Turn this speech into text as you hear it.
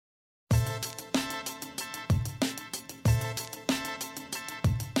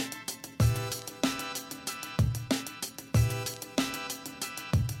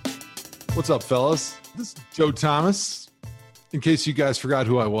What's up, fellas? This is Joe Thomas. In case you guys forgot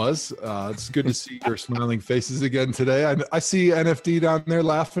who I was, it's good to see your smiling faces again today. I see NFD down there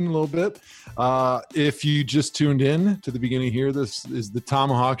laughing a little bit. If you just tuned in to the beginning here, this is the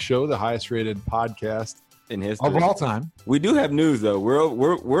Tomahawk Show, the highest rated podcast in history of all time. We do have news though.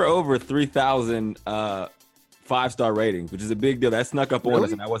 We're over 3,000 5-star ratings, which is a big deal. That snuck up on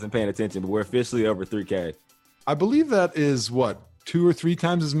us, and I wasn't paying attention. But we're officially over 3K. I believe that is what, 2 or 3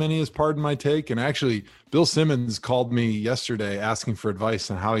 times as many as Pardon My Take. And actually, Bill Simmons called me yesterday asking for advice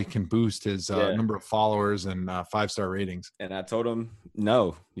on how he can boost his number of followers and 5-star ratings. And I told him,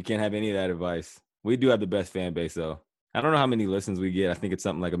 no, you can't have any of that advice. We do have the best fan base, though. I don't know how many listens we get. I think it's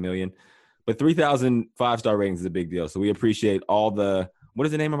something like 1 million. But 3,000 5-star ratings is a big deal. So we appreciate all the – what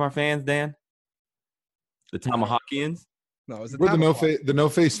is the name of our fans, Dan? The Tomahawkians? No, it was the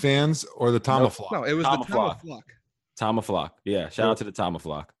No-Face fans or the Tomaflock? No, it was the Tomaflock. Tomaflock. Yeah, shout out to the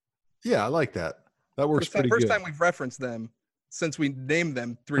Tomaflock. Yeah, I like that. That works pretty good. First time we've referenced them since we named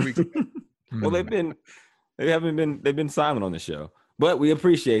them 3 weeks ago. Well, they've been silent on the show, but we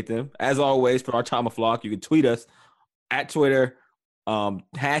appreciate them as always. For our Tomaflock, you can tweet us at Twitter,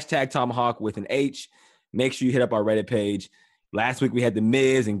 hashtag Tomahawk with an H. Make sure you hit up our Reddit page. Last week we had the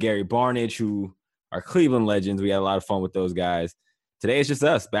Miz and Gary Barnidge, who are Cleveland legends. We had a lot of fun with those guys. Today it's just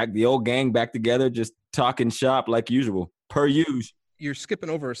us, the old gang back together, just talking shop like usual, per usual. You're skipping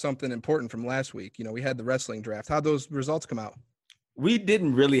over something important from last week. You know, we had the wrestling draft. How'd those results come out? We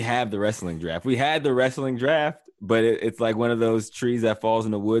didn't really have the wrestling draft. We had the wrestling draft, but it's like one of those trees that falls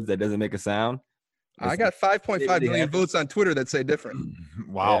in the woods that doesn't make a sound. I got 5.5 million votes on Twitter that say different.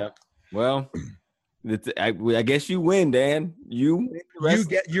 Wow. Yeah. Well, I guess you win, Dan.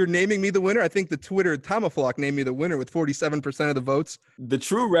 You're naming me the winner. I think the Twitter Tomaflock named me the winner with 47% of the votes. The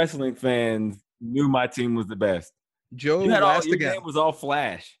true wrestling fans knew my team was the best. Joe, your game was all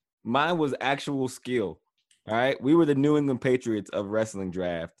flash. Mine was actual skill. All right, we were the New England Patriots of wrestling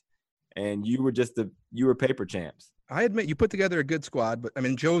draft, and you were paper champs. I admit you put together a good squad, but I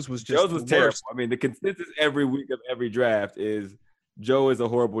mean Joe's was terrible. I mean, the consensus every week of every draft is Joe is a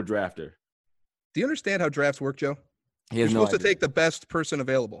horrible drafter. Do you understand how drafts work, Joe? You're supposed to take the best person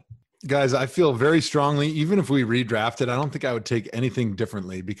available. Guys, I feel very strongly, even if we redrafted, I don't think I would take anything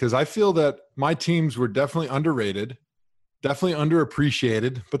differently because I feel that my teams were definitely underrated, definitely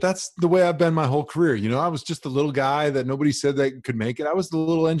underappreciated, but that's the way I've been my whole career. You know, I was just a little guy that nobody said that could make it. I was the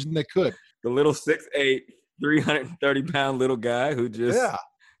little engine that could. The little 6'8", 330-pound little guy who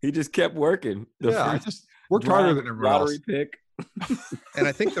he just kept working. I just worked harder than everyone else. Lottery pick. And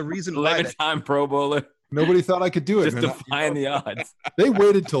I think the reason why 11-time Pro Bowler. Nobody thought I could do it. Just defying the odds. They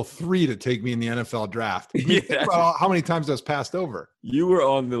waited till 3 to take me in the NFL draft. I mean, think about how many times I was passed over. You were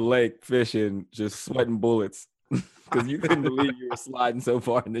on the lake fishing, just sweating bullets because you couldn't believe you were sliding so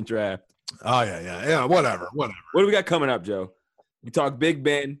far in the draft. Oh, yeah. Whatever. What do we got coming up, Joe? We talk Big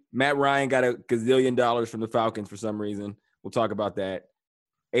Ben. Matt Ryan got $1 gazillion from the Falcons for some reason. We'll talk about that.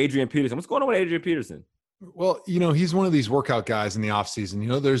 Adrian Peterson. What's going on with Adrian Peterson? Well, you know, he's one of these workout guys in the offseason. You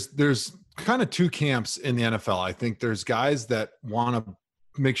know, there's kind of 2 camps in the NFL. I think there's guys that want to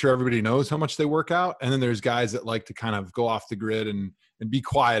make sure everybody knows how much they work out. And then there's guys that like to kind of go off the grid and be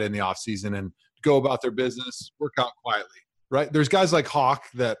quiet in the offseason and go about their business, work out quietly, right? There's guys like Hawk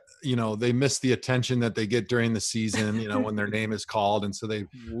that, you know, they miss the attention that they get during the season, you know, when their name is called. And so they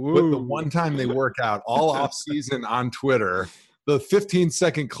put the one time they work out all offseason on Twitter, the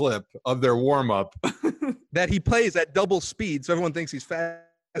 15-second clip of their warm-up that he plays at double speed, so everyone thinks he's fast.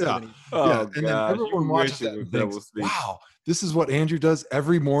 And then everyone watches that and thinks, wow, this is what Andrew does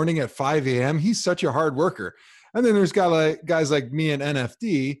every morning at 5 a.m. He's such a hard worker. And then there's guys like me and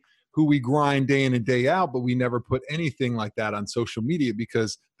NFD who we grind day in and day out, but we never put anything like that on social media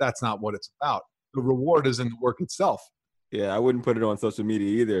because that's not what it's about. The reward is in the work itself. Yeah, I wouldn't put it on social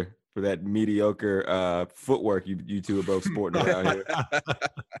media either for that mediocre footwork you two are both sporting around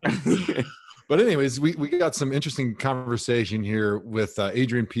here. But anyways, we got some interesting conversation here with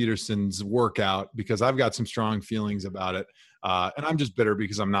Adrian Peterson's workout because I've got some strong feelings about it. And I'm just bitter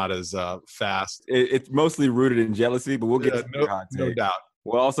because I'm not as fast. It's mostly rooted in jealousy, but we'll get to your hot take. No doubt.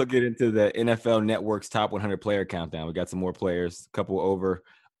 We'll also get into the NFL Network's top 100 player countdown. We got some more players, a couple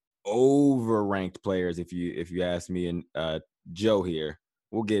over-ranked players, if you ask me and Joe here.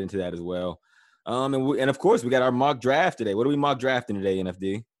 We'll get into that as well. And of course, we got our mock draft today. What are we mock drafting today,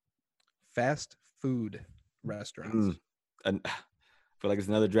 NFD? Fast food restaurants. I feel like it's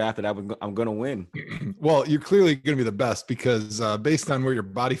another draft that I'm going to win. Well, you're clearly going to be the best because based on where your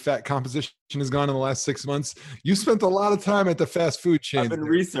body fat composition has gone in the last 6 months, you spent a lot of time at the fast food chain. I've been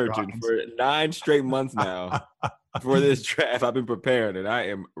researching for 9 straight months now for this draft. I've been preparing and I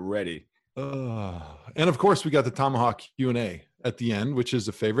am ready. And of course, we got the Tomahawk Q&A at the end, which is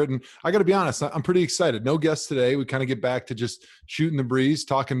a favorite. And I got to be honest, I'm pretty excited. No guests today. We kind of get back to just shooting the breeze,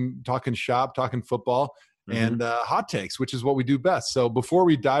 talking shop, talking football, and hot takes, which is what we do best. So before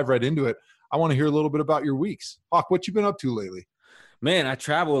we dive right into it, I want to hear a little bit about your weeks. Hawk, what you been up to lately? Man, I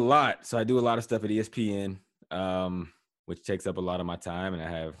travel a lot. So I do a lot of stuff at ESPN, which takes up a lot of my time. And I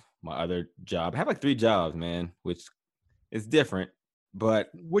have my other job. I have like 3 jobs, man, which is different. But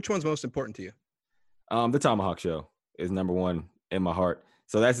which one's most important to you? The Tomahawk Show is number 1 in my heart.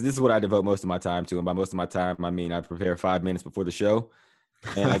 So this is what I devote most of my time to. And by most of my time, I mean I prepare 5 minutes before the show.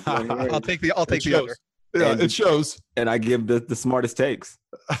 And I'll take the under. Yeah, it shows. And I give the smartest takes.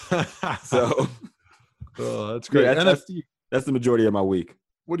 So that's great. Yeah, that's the majority of my week.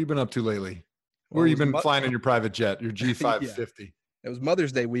 What have you been up to lately? Where have you been flying in your private jet, your G550? Yeah. It was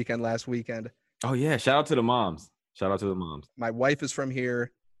Mother's Day weekend last weekend. Oh, yeah. Shout out to the moms. My wife is from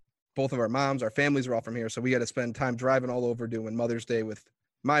here. Both of our moms, our families are all from here. So we got to spend time driving all over doing Mother's Day with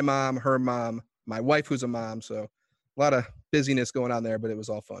my mom, her mom, my wife, who's a mom. So a lot of busyness going on there, but it was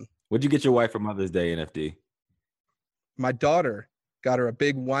all fun. What'd you get your wife for Mother's Day, NFD? My daughter got her a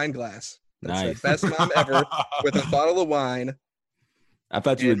big wine glass. That's Nice. the best mom ever with a bottle of wine. I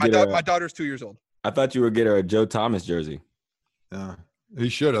thought you would my daughter's 2 years old. I thought you would get her a Joe Thomas jersey. Yeah, he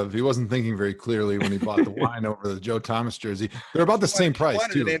should have. He wasn't thinking very clearly when he bought the wine over the Joe Thomas jersey. They're about the same price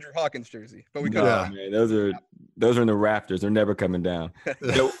too. An Andrew Hawkins jersey, but we got man, those are in the rafters. They're never coming down.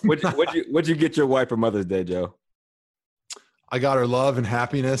 So, what'd you get your wife for Mother's Day, Joe? I got her love and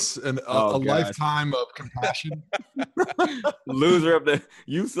happiness and a lifetime of compassion. Loser of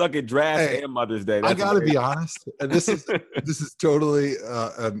you suck at draft and Mother's Day. I got to be honest. And this is totally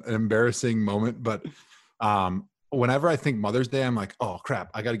an embarrassing moment, but whenever I think Mother's Day, I'm like, oh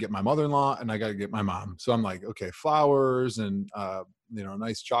crap, I got to get my mother-in-law and I got to get my mom. So I'm like, okay, flowers and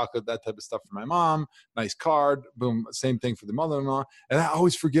nice chocolate, that type of stuff for my mom, nice card, boom, same thing for the mother-in-law. And I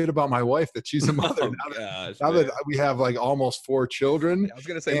always forget about my wife that she's a mother. Now that we have like almost 4 children. Yeah, I was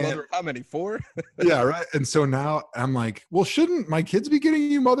gonna say mother, how many? 4? Yeah, right. And so now I'm like, well, shouldn't my kids be getting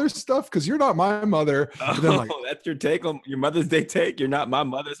you mother stuff? Because you're not my mother. That's your take on your Mother's Day take. You're not my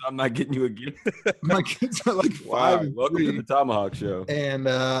mother, so I'm not getting you a gift. My kids are like 5 and welcome 3. to the Tomahawk Show. And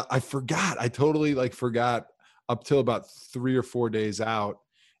I forgot. I totally forgot up till about 3 or 4 days out.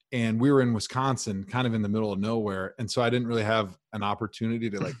 And we were in Wisconsin, kind of in the middle of nowhere. And so I didn't really have an opportunity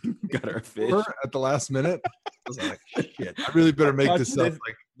to got her a fish at the last minute. I was like, shit, I really better make this up.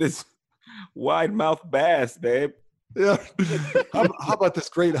 This wide mouth bass, babe. Yeah. How about this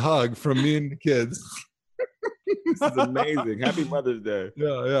great hug from me and the kids? This is amazing. Happy Mother's Day.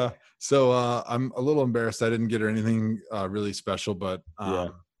 Yeah. So I'm a little embarrassed I didn't get her anything really special, but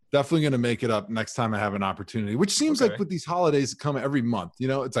definitely going to make it up next time I have an opportunity, which seems like with these holidays that come every month,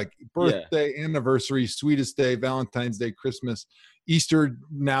 it's like birthday, anniversary, sweetest day, Valentine's Day, Christmas, Easter.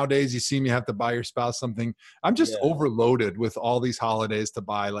 Nowadays, you seem you have to buy your spouse something. I'm just overloaded with all these holidays to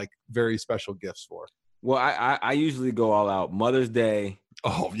buy like very special gifts for. Well, I usually go all out. Mother's Day.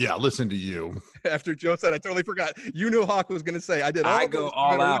 Oh yeah, listen to you. After Joe said, I totally forgot. You knew Hawk was going to say, I go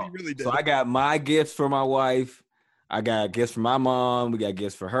all out. Really did. So I got my gifts for my wife. I got gifts for my mom. We got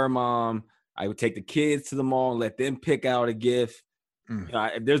gifts for her mom. I would take the kids to the mall and let them pick out a gift.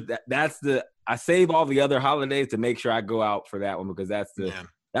 I save all the other holidays to make sure I go out for that one because that's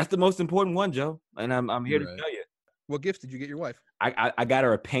the most important one, Joe. And I'm here to tell you. What gift did you get your wife? I got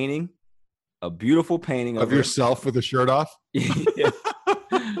her a painting, a beautiful painting of yourself with a shirt off.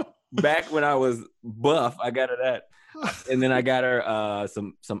 Back when I was buff, I got her that. And then I got her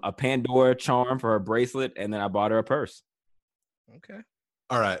a Pandora charm for her bracelet, and then I bought her a purse. Okay.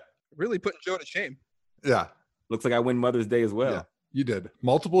 All right. Really putting Joe to shame. Yeah. Looks like I win Mother's Day as well. Yeah, you did.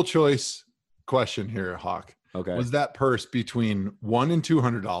 Multiple choice question here, Hawk. Okay. Was that purse between $100 and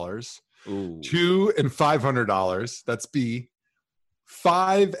 $200? Ooh. $200 and $500? That's B.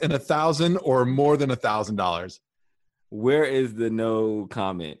 $500 and $1,000 or more than $1,000? Where is the no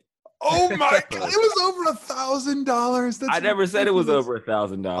comment? Oh my God! It was over $1,000. I never said it was over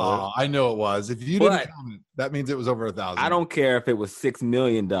 $1,000. Oh, I know it was. If you didn't comment, that means it was over $1,000. I don't care if it was $6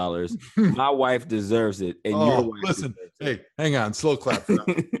 million. My wife deserves it, and your wife listen. Deserves it. Hey, hang on, slow clap. For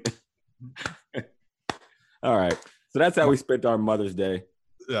that. All right, so that's how we spent our Mother's Day.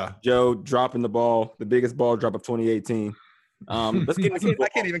 Yeah, Joe dropping the ball, the biggest ball drop of 2018. Let's get into I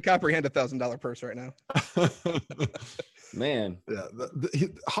can't even comprehend $1,000 purse right now. Man, yeah,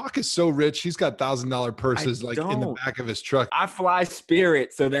 Hawk is so rich. He's got $1,000 purses in the back of his truck. I fly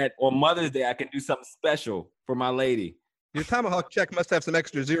Spirit so that on Mother's Day I can do something special for my lady. Your tomahawk check must have some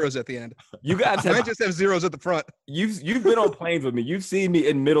extra zeros at the end. You guys Mine just have zeros at the front. You've been on planes with me. You've seen me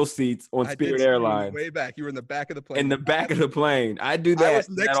in middle seats on I Spirit did see you Airlines. way back. You were in the back of the plane. In the back of the plane. I do that. I was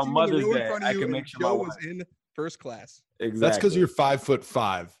next on to you Mother's in the row Day. in front of I you, can and make sure Joe my was wife. in first class. Exactly. That's because you're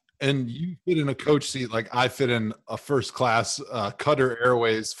 5'5", and you fit in a coach seat like I fit in a first class Qatar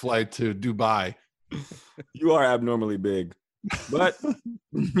Airways flight to Dubai. You are abnormally big, but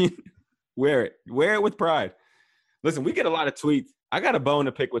wear it with pride. Listen, we get a lot of tweets. I got a bone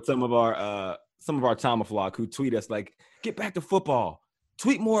to pick with some of our Tomaflock who tweet us like, get back to football,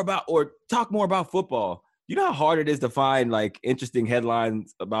 tweet more about or talk more about football. You know how hard it is to find like interesting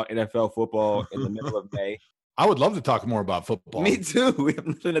headlines about NFL football in the middle of May? I would love to talk more about football. Me too. We have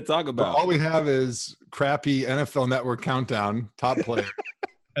nothing to talk about. But all we have is crappy NFL Network countdown, top player.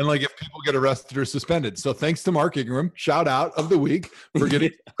 And like if people get arrested or suspended. So thanks to Mark Ingram, shout out of the week for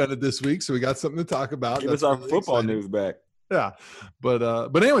getting suspended this week. So we got something to talk about. Give us our really football exciting news back. Yeah.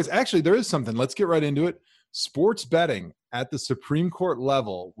 But anyways, actually there is something. Let's get right into it. Sports betting at the Supreme Court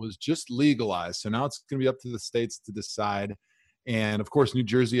level was just legalized. So now it's going to be up to the states to decide. And of course, New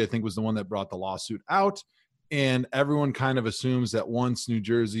Jersey, I think, was the one that brought the lawsuit out. And everyone kind of assumes that once New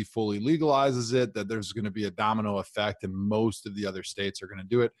Jersey fully legalizes it, that there's going to be a domino effect and most of the other states are going to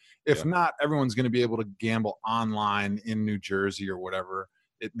do it. If not, everyone's going to be able to gamble online in New Jersey or whatever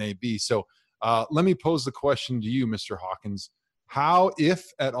it may be. So let me pose the question to you, Mr. Hawkins. How, if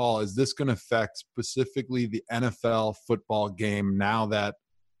at all, is this going to affect specifically the NFL football game now that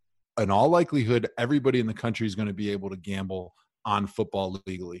in all likelihood, everybody in the country is going to be able to gamble on football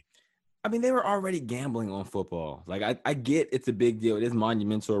legally? I mean, they were already gambling on football. Like, I get it's a big deal. It is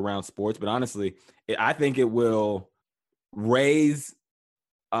monumental around sports. But honestly, I think it will raise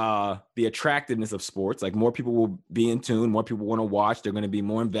the attractiveness of sports. Like, more people will be in tune. More people want to watch. They're going to be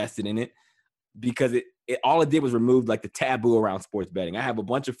more invested in it because all it did was remove, like, the taboo around sports betting. I have a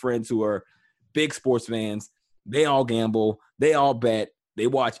bunch of friends who are big sports fans. They all gamble. They all bet. They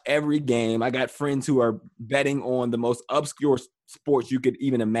watch every game. I got friends who are betting on the most obscure sports you could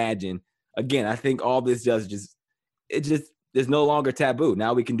even imagine. Again, I think all this does there's no longer taboo.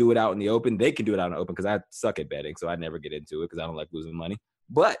 Now we can do it out in the open. They can do it out in the open because I suck at betting, so I never get into it because I don't like losing money.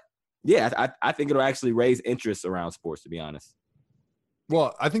 But yeah, I think it'll actually raise interest around sports, to be honest.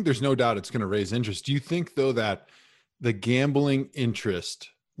 Well, I think there's no doubt it's going to raise interest. Do you think, though, that the gambling interest,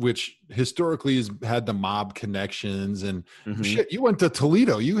 which historically has had the mob connections and shit, you went to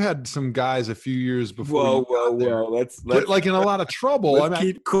Toledo. You had some guys a few years before. Whoa. Let's like in a lot of trouble. Let's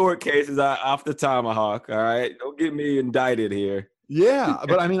keep court cases off the tomahawk. All right. Don't get me indicted here. Yeah.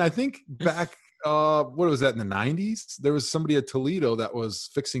 But I mean, I think back, what was that, in the 90s? There was somebody at Toledo that was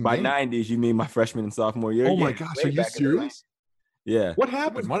fixing By games. 90s, you mean my freshman and sophomore year? Oh my gosh. Are you serious? Yeah. What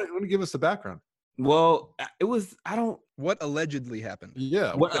happened? Why don't you give us the background? Well, it was, what allegedly happened?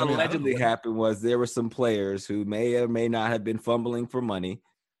 Yeah. What allegedly happened was there were some players who may or may not have been fumbling for money.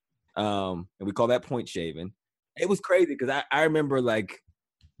 And we call that point shaving. It was crazy because I remember, like,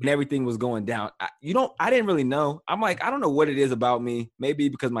 when everything was going down, I didn't really know. I'm like, I don't know what it is about me. Maybe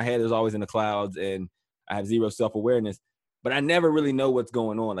because my head is always in the clouds and I have zero self-awareness, but I never really know what's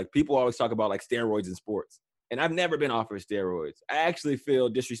going on. Like, people always talk about, like, steroids in sports. And I've never been offered steroids. I actually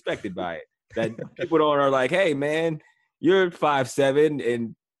feel disrespected by it. That people are like, hey, man, you're 5'7"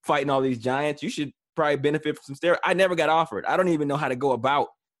 and fighting all these giants. You should probably benefit from some steroids. I never got offered. I don't even know how to go about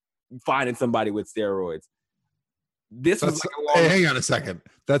finding somebody with steroids. This was like hey, hang on a second.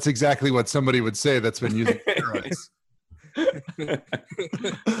 That's exactly what somebody would say that's been using steroids.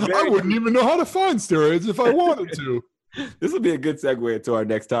 I wouldn't even know how to find steroids if I wanted to. This would be a good segue into our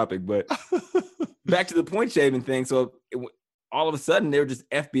next topic, but back to the point shaving thing. So all of a sudden, there were just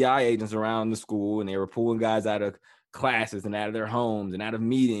FBI agents around the school, and they were pulling guys out of classes and out of their homes and out of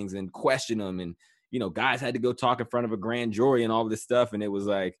meetings and question them. And, guys had to go talk in front of a grand jury and all this stuff. And it was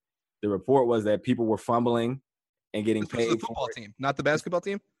like, the report was that people were fumbling and getting paid. The football team, not the basketball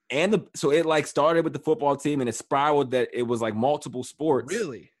team. And so it like started with the football team and it spiraled that it was like multiple sports.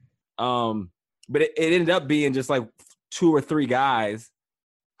 Really? But it ended up being just like 2 or 3 guys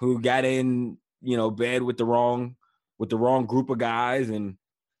who got in, bed with the wrong group of guys, and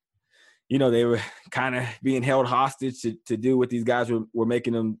they were kind of being held hostage to do what these guys were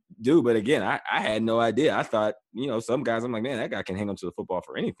making them do. But again, I had no idea. I thought, some guys, I'm like, man, that guy can hang on to the football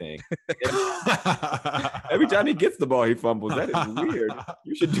for anything. Every time he gets the ball, he fumbles. That is weird.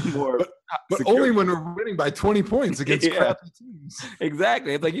 You should do more. But only when we're winning by 20 points against crappy teams.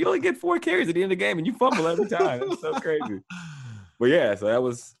 Exactly. It's like you only get 4 carries at the end of the game and you fumble every time. That's so crazy. But yeah, so that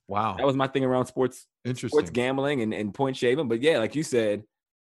was my thing around sports. Interesting. Sports gambling and point shaving. But yeah, like you said,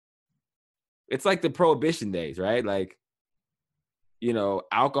 it's like the prohibition days, right? Like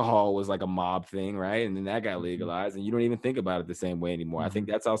alcohol was like a mob thing, right? And then that got legalized, and you don't even think about it the same way anymore. I think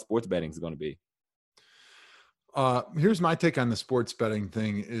that's how sports betting is going to be. Here's my take on the sports betting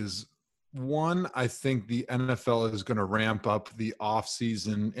thing is, one, I think the NFL is going to ramp up the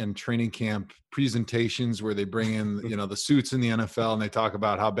off-season and training camp presentations where they bring in, the suits in the NFL and they talk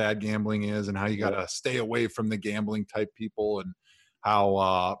about how bad gambling is and how you got to stay away from the gambling type people, and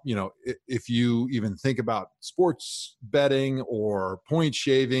how, if you even think about sports betting or point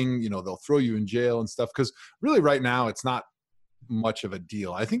shaving, they'll throw you in jail and stuff. Because really right now it's not much of a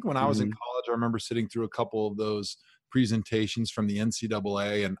deal. I think when I was in college, I remember sitting through a couple of those presentations from the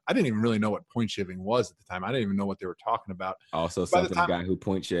NCAA, and I didn't even really know what point shaving was at the time. I didn't even know what they were talking about. Also, something a guy who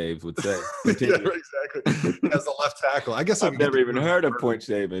point shaves would say. Yeah, exactly. As a left tackle, I guess I've never even heard of point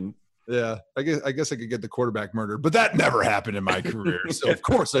shaving. Yeah, I guess I could get the quarterback murdered, but that never happened in my career. So of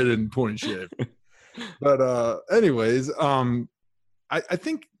course I didn't point shave. But anyways, I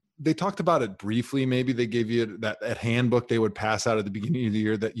think they talked about it briefly. Maybe they gave you that handbook they would pass out at the beginning of the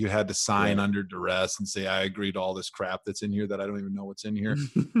year that you had to sign under duress and say, I agree to all this crap that's in here that I don't even know what's in here.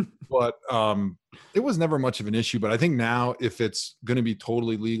 But it was never much of an issue. But I think now if it's going to be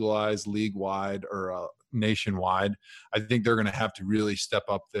totally legalized league-wide or nationwide, I think they're going to have to really step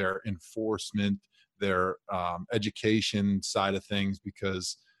up their enforcement, their education side of things,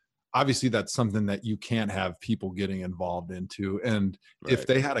 because obviously that's something that you can't have people getting involved into. And if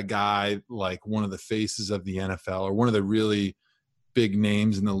they had a guy like one of the faces of the NFL or one of the really big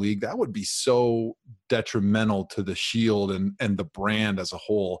names in the league, that would be so detrimental to the shield and the brand as a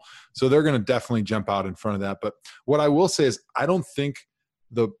whole. So they're going to definitely jump out in front of that. But what I will say is I don't think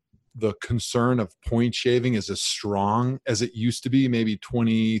the concern of point shaving is as strong as it used to be maybe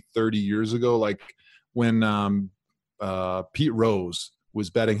 20, 30 years ago, like when Pete Rose was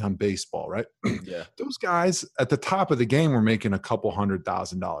betting on baseball, right? Yeah. Those guys at the top of the game were making a couple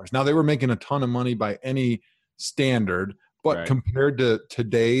 $100,000. Now they were making a ton of money by any standard, but compared to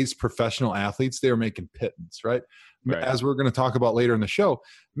today's professional athletes, they were making pittance, right? As we're going to talk about later in the show,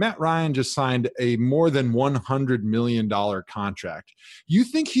 Matt Ryan just signed a more than $100 million contract. You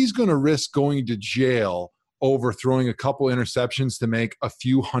think he's going to risk going to jail over throwing a couple interceptions to make a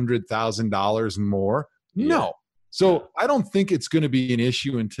few $100,000 more? No. So I don't think it's going to be an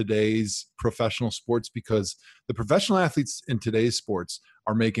issue in today's professional sports, because the professional athletes in today's sports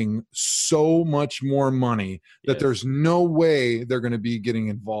are making so much more money that there's no way they're going to be getting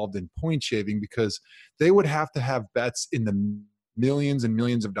involved in point shaving, because they would have to have bets in the millions and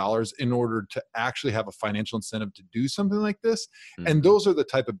millions of dollars in order to actually have a financial incentive to do something like this. And those are the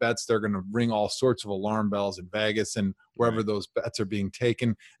type of bets that are going to ring all sorts of alarm bells in Vegas and wherever those bets are being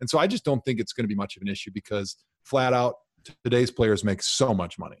taken. And so I just don't think it's going to be much of an issue, because flat out today's players make so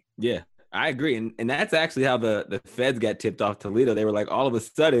much money. Yeah, I agree. And that's actually how the feds got tipped off Toledo. They were like, all of a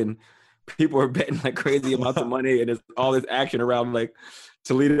sudden people were betting like crazy amounts of money, and there's all this action around like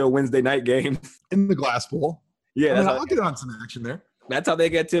Toledo Wednesday night games in the glass bowl. Yeah, I'll get on some action there. That's how they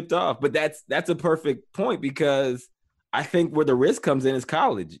get tipped off. But that's a perfect point, because I think where the risk comes in is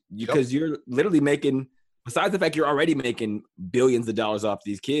college, because you're literally making, besides the fact you're already making billions of dollars off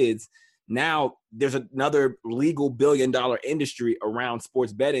these kids, now there's another legal billion-dollar industry around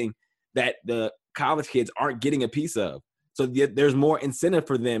sports betting that the college kids aren't getting a piece of. So there's more incentive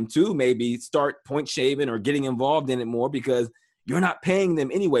for them to maybe start point shaving or getting involved in it more, because you're not paying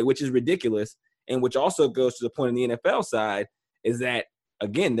them anyway, which is ridiculous. And which also goes to the point in the NFL side is that,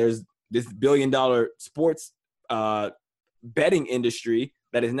 again, there's this billion-dollar sports betting industry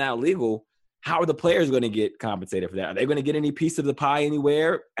that is now legal. How are the players going to get compensated for that? Are they going to get any piece of the pie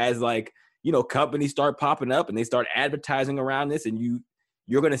anywhere as, like, companies start popping up and they start advertising around this, and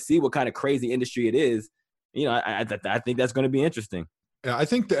you're going to see what kind of crazy industry it is? I think that's going to be interesting. Yeah, I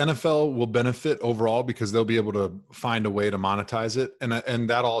think the NFL will benefit overall because they'll be able to find a way to monetize it. And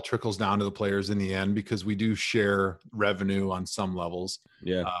that all trickles down to the players in the end, because we do share revenue on some levels.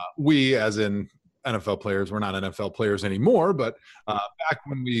 Yeah. We, as in NFL players, we're not NFL players anymore, but back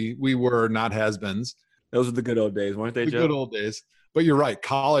when we were not has-beens. Those were the good old days, weren't they, Joe? The good old days. But you're right.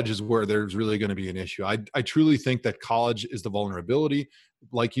 College is where there's really going to be an issue. I truly think that college is the vulnerability.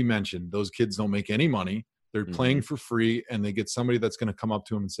 Like you mentioned, those kids don't make any money. They're playing for free, and they get somebody that's going to come up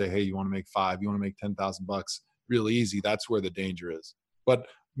to them and say, hey, you want to make $5,000, you want to make $10,000 real easy. That's where the danger is. But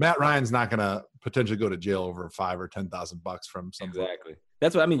Matt Ryan's not going to potentially go to jail over $5,000 or $10,000 from something. Exactly.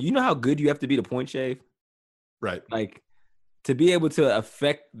 That's what I mean. You know how good you have to be to point shave? Right. Like, to be able to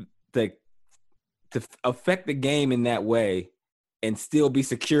affect the game in that way and still be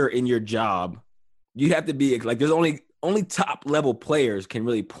secure in your job, you have to be like, there's only top level players can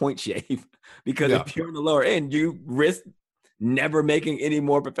really point shave, because if you're in the lower end, you risk never making any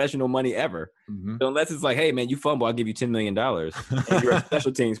more professional money ever. Mm-hmm. So unless it's like, hey, man, you fumble, I'll give you $10 million. And you're a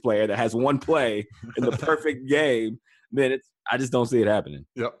special teams player that has one play in the perfect game, then I just don't see it happening.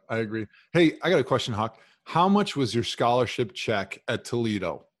 Yep, I agree. Hey, I got a question, Hawk. How much was your scholarship check at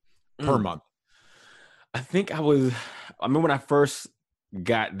Toledo per month? I think I remember when I first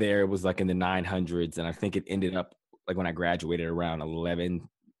got there, it was like in the 900s. And I think it ended up like when I graduated around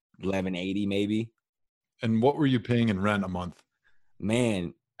 1180 maybe. And what were you paying in rent a month?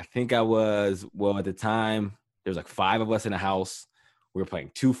 Man, I think I was, well, at the time, there was like 5 of us in a house. We were paying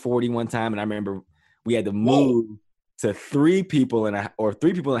 $240 one time. And I remember we had to move to 3 people in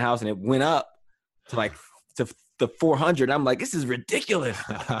the house, and it went up to like to the 400. I'm like, this is ridiculous.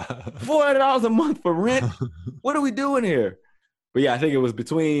 $400 a month for rent. What are we doing here? But yeah, I think it was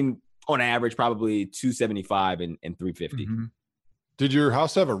between, on average, probably $275 and $350. Mm-hmm. Did your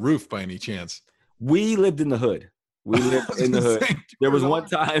house have a roof by any chance? We lived in the hood. There was one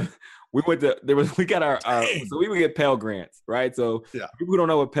time we got our so we would get Pell Grants, right? So yeah. People who don't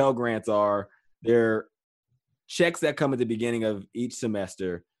know what Pell Grants are, they're checks that come at the beginning of each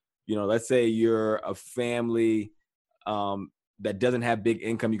semester. You know, let's say you're a family that doesn't have big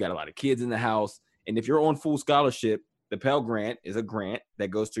income. You got a lot of kids in the house. And if you're on full scholarship, the Pell Grant is a grant that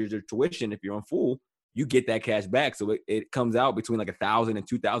goes to your tuition. If you're on full, you get that cash back. So it comes out between like $1,000 and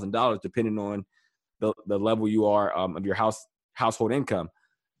 $2,000, depending on the level you are of your household income.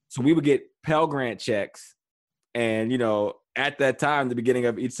 So we would get Pell Grant checks. And, you know, at that time, the beginning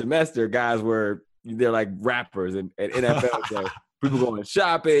of each semester, they're like rappers at NFL. So people going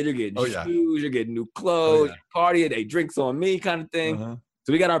shopping, you're getting shoes, you're getting new clothes, you're partying, they drinks on me kind of thing.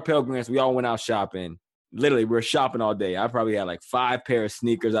 So we got our Pell Grants. We all went out shopping. Literally, we were shopping all day. I probably had like 5 pair of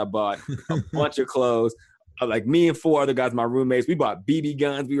sneakers I bought, a bunch of clothes. Like me and 4 other guys, my roommates, we bought BB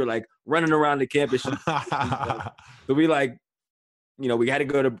guns. We were like running around the campus. So we like, you know, we had to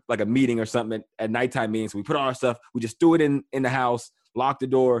go to like a meeting or something at nighttime meetings. So we put all our stuff, we just threw it in the house, locked the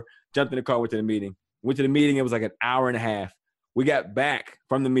door, jumped in the car, went to the meeting. Went to the meeting, it was like an hour and a half. We got back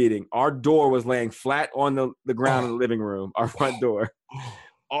from the meeting. Our door was laying flat on the ground in the living room, our front door.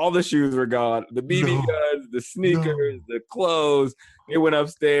 All the shoes were gone. The BB guns, the sneakers, the clothes. They went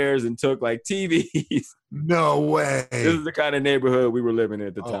upstairs and took like TVs. No way. This is the kind of neighborhood we were living in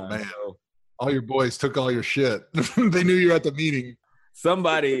at the time. Man. So, all your boys took all your shit. They knew you were at the meeting.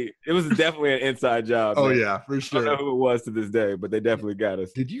 It was definitely an inside job. Oh, man. yeah, for sure. I don't know who it was to this day, but they definitely got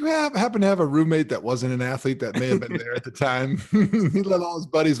us. Did you happen to have a roommate that wasn't an athlete that may have been there at the time? He let all his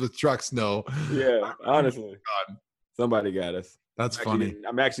buddies with trucks know. Yeah, honestly. Somebody got us. That's funny.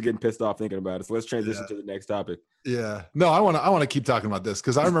 I'm actually getting pissed off thinking about it. So let's transition to the next topic. Yeah. No, I want to keep talking about this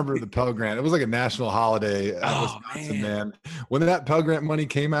because I remember the Pell Grant. It was like a national holiday at Wisconsin, man. When that Pell Grant money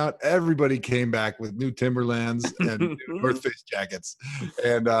came out, everybody came back with new Timberlands and new North Face jackets.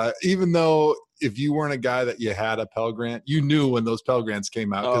 And even though if you weren't a guy that you had a Pell Grant, you knew when those Pell Grants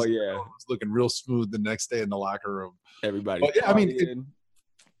came out. Oh, yeah. It was looking real smooth the next day in the locker room. Everybody. But, yeah, I mean,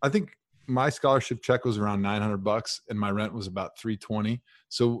 I think my scholarship check was around $900 and my rent was about $320.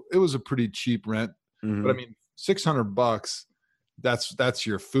 So it was a pretty cheap rent. Mm-hmm. But I mean, $600, that's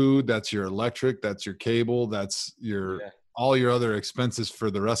your food, that's your electric, that's your cable, that's your all your other expenses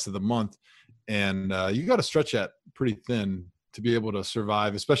for the rest of the month. And you got to stretch that pretty thin to be able to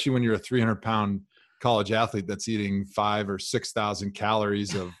survive, especially when you're a 300-pound college athlete that's eating 5,000 or 6,000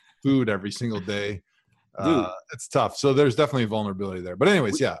 calories of food every single day. It's tough. So there's definitely vulnerability there. But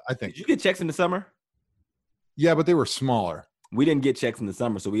anyways, I think. Did you get checks in the summer? Yeah, but they were smaller. We didn't get checks in the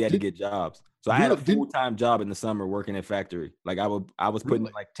summer, so we had to get jobs. So I had a full-time job in the summer working at factory. Like I was putting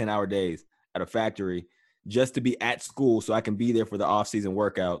in like 10-hour days at a factory just to be at school so I can be there for the off-season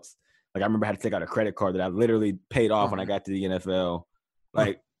workouts. Like I remember I had to take out a credit card that I literally paid off when I got to the NFL.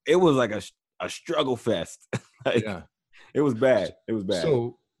 Like it was like a struggle fest. It was bad. It was bad.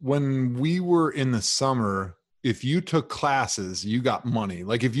 So when we were in the summer, if you took classes, you got money.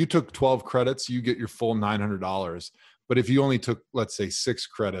 Like if you took 12 credits, you get your full $900. But if you only took, let's say, 6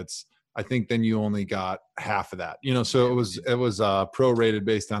 credits, I think then you only got half of that. You know, so it was prorated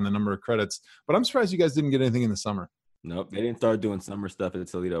based on the number of credits. But I'm surprised you guys didn't get anything in the summer. Nope, they didn't start doing summer stuff at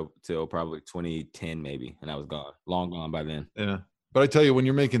Toledo till probably 2010 maybe, and I was gone, long gone by then. Yeah, but I tell you, when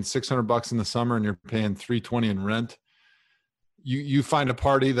you're making $600 in the summer and you're paying $320 in rent, you find a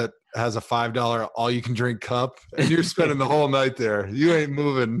party that has a $5 all-you-can-drink cup, and you're spending the whole night there. You ain't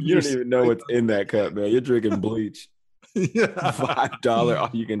moving. You don't even know what's in that cup, man. You're drinking bleach. Yeah, $5 all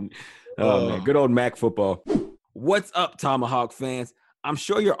you can. Oh man, good old Mac football. What's up, Tomahawk fans? I'm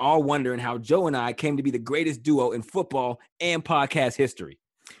sure you're all wondering how Joe and I came to be the greatest duo in football and podcast history.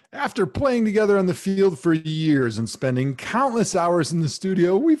 After playing together on the field for years and spending countless hours in the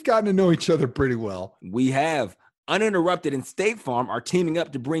studio, we've gotten to know each other pretty well. We have. Uninterrupted and State Farm are teaming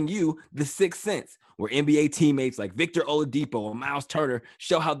up to bring you The Sixth Sense, where NBA teammates like Victor Oladipo and Miles Turner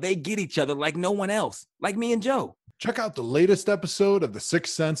show how they get each other like no one else, like me and Joe. Check out the latest episode of The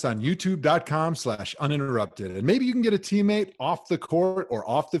Sixth Sense on youtube.com/uninterrupted. And maybe you can get a teammate off the court or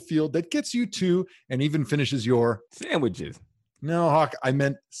off the field that gets you to and even finishes your sandwiches. No, Hawk, I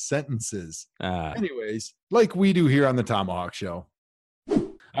meant sentences. Anyways, like we do here on the Tomahawk Show.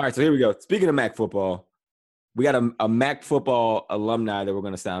 All right, so here we go. Speaking of MAC football, we got a MAC football alumni that we're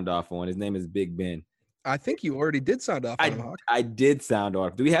going to sound off on. His name is Big Ben. I think you already did sound off on him, Hawk. I did sound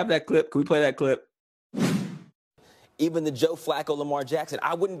off. Do we have that clip? Can we play that clip? Even the Joe Flacco, Lamar Jackson,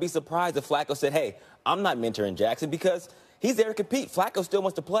 I wouldn't be surprised if Flacco said, hey, I'm not mentoring Jackson because he's there to compete. Flacco still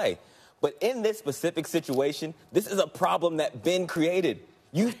wants to play. But in this specific situation, this is a problem that Ben created.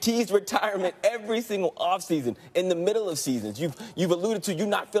 You've teased retirement every single offseason, in the middle of seasons. You've alluded to you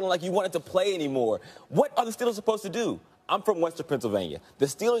not feeling like you wanted to play anymore. What are the Steelers supposed to do? I'm from Western Pennsylvania. The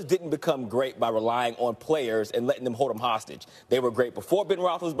Steelers didn't become great by relying on players and letting them hold them hostage. They were great before Ben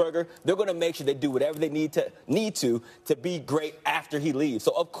Roethlisberger. They're going to make sure they do whatever they need to be great after he leaves.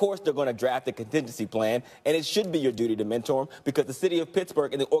 So, of course, they're going to draft a contingency plan, and it should be your duty to mentor him because the city of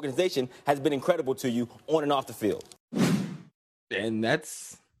Pittsburgh and the organization has been incredible to you on and off the field. And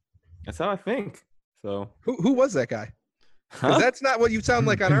that's how I think. So who was that guy? Because that's not what you sound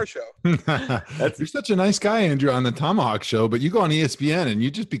like on our show. You're such a nice guy, Andrew, on the Tomahawk Show, but you go on ESPN and you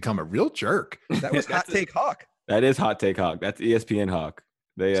just become a real jerk. That was Hot Take Hawk. That is Hot Take Hawk. That's ESPN Hawk.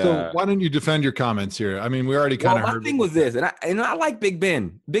 So why don't you defend your comments here? I mean, we already kind of heard. My thing was this, and I like Big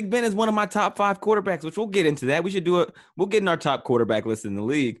Ben. Big Ben is one of my top 5 quarterbacks, which we'll get into that. We should do it. We'll get in our top quarterback list in the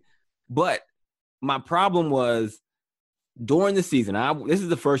league. But my problem was during the season. This is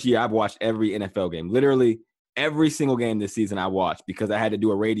the first year I've watched every NFL game. Literally every single game this season I watched because I had to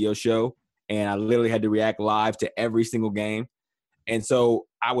do a radio show and I literally had to react live to every single game. And so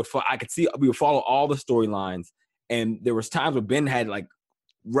we would follow all the storylines. And there was times where Ben had like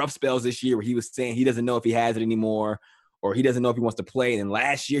rough spells this year where he was saying he doesn't know if he has it anymore or he doesn't know if he wants to play. And then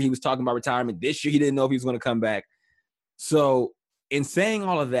last year he was talking about retirement. This year he didn't know if he was going to come back. So in saying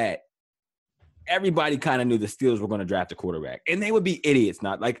all of that, everybody kind of knew the Steelers were going to draft a quarterback. And they would be idiots.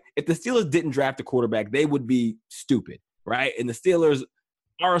 Not like if the Steelers didn't draft a quarterback, they would be stupid, right? And the Steelers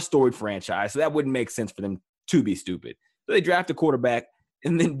are a storied franchise, so that wouldn't make sense for them to be stupid. So they draft a quarterback,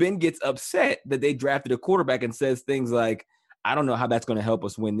 and then Ben gets upset that they drafted a quarterback and says things like, I don't know how that's going to help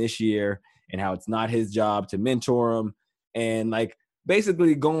us win this year and how it's not his job to mentor him. And like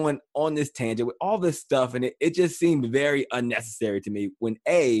basically going on this tangent with all this stuff. And it just seemed very unnecessary to me when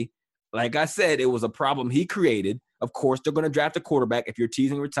like I said, it was a problem he created. Of course, they're going to draft a quarterback if you're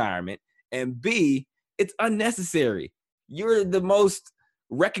teasing retirement. And B, it's unnecessary. You're the most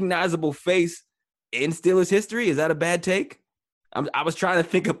recognizable face in Steelers history. Is that a bad take? I was trying to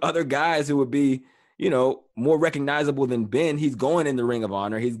think of other guys who would be, more recognizable than Ben. He's going in the Ring of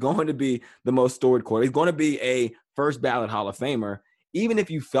Honor. He's going to be the most storied quarterback. He's going to be a first ballot Hall of Famer. Even if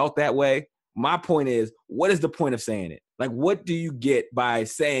you felt that way, my point is, what is the point of saying it? Like, what do you get by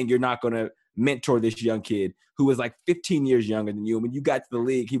saying you're not going to mentor this young kid who is like 15 years younger than you? And when you got to the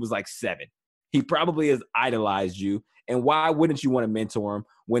league, he was like 7. He probably has idolized you. And why wouldn't you want to mentor him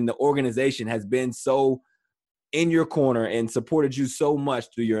when the organization has been so in your corner and supported you so much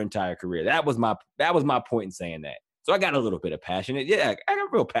through your entire career? That was my point in saying that. So I got a little bit of passionate. Yeah, I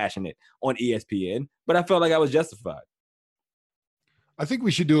got real passionate on ESPN, but I felt like I was justified. I think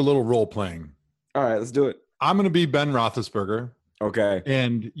we should do a little role playing. All right, let's do it. I'm going to be Ben Roethlisberger. Okay.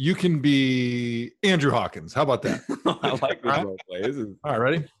 And you can be Andrew Hawkins. How about that? I like this role play. All right,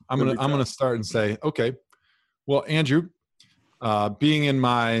 ready? I'm gonna start and say, okay. Well, Andrew, being in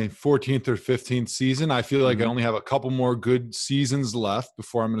my 14th or 15th season, I feel like I only have a couple more good seasons left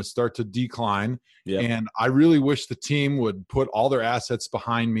before I'm going to start to decline. Yep. And I really wish the team would put all their assets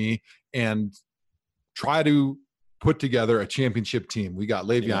behind me and try to put together a championship team. We got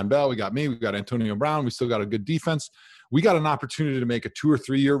Le'Veon Bell, we got me, we got Antonio Brown, we still got a good defense. We got an opportunity to make a 2 or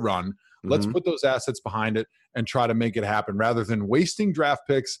 3 year run. Let's put those assets behind it and try to make it happen rather than wasting draft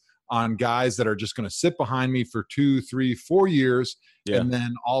picks on guys that are just going to sit behind me for 2, 3, 4 years. Yeah. And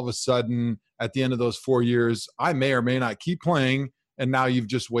then all of a sudden at the end of those 4 years, I may or may not keep playing. And now you've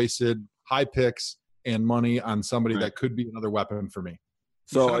just wasted high picks and money on somebody that could be another weapon for me.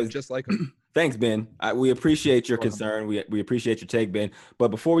 So just like him. Thanks, Ben. We appreciate your concern. We appreciate your take, Ben. But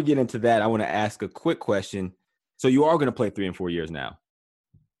before we get into that, I want to ask a quick question. So you are going to play 3 and 4 years now?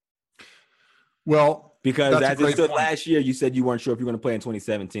 Well, Because That's a as it great stood point. last year, you said you weren't sure if you were going to play in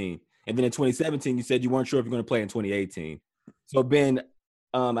 2017. And then in 2017, you said you weren't sure if you're going to play in 2018. So, Ben,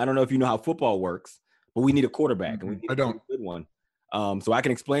 I don't know if you know how football works, but we need a quarterback, and we need I a don't. good one. So I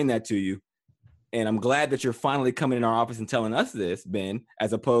can explain that to you. And I'm glad that you're finally coming in our office and telling us this, Ben,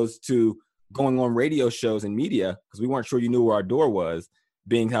 as opposed to going on radio shows and media, because we weren't sure you knew where our door was,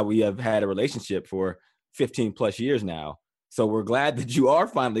 being how we have had a relationship for 15 plus years now. So we're glad that you are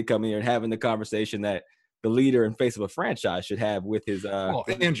finally coming here and having the conversation that the leader and face of a franchise should have with his well,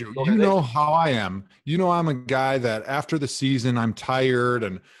 Andrew, you know how I am. You know, I'm a guy that after the season, I'm tired,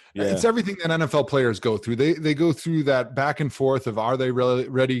 and it's everything that NFL players go through. They go through that back and forth of, are they really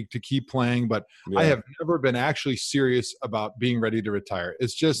ready to keep playing? But I have never been actually serious about being ready to retire.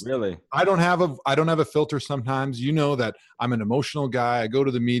 It's just, I don't have a filter sometimes. You know that I'm an emotional guy. I go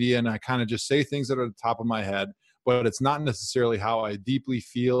to the media and I kind of just say things that are at the top of my head, but it's not necessarily how I deeply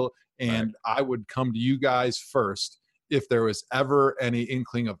feel. And I would come to you guys first if there was ever any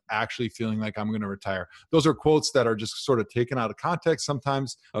inkling of actually feeling like I'm going to retire. Those are quotes that are just sort of taken out of context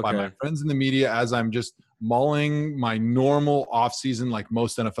sometimes by my friends in the media as I'm just mulling my normal offseason like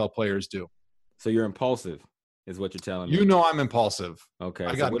most NFL players do. So you're impulsive is what you're telling me. You know I'm impulsive. Okay.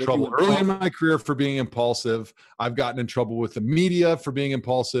 I got in trouble early in my career for being impulsive. I've gotten in trouble with the media for being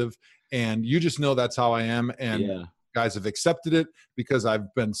impulsive. And you just know that's how I am. And guys have accepted it because I've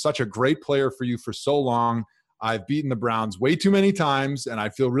been such a great player for you for so long. I've beaten the Browns way too many times, and I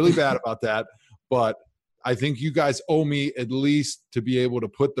feel really bad about that. But I think you guys owe me at least to be able to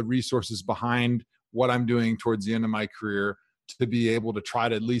put the resources behind what I'm doing towards the end of my career to be able to try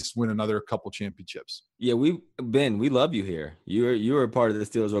to at least win another couple championships. Yeah, we love you here. You're a part of the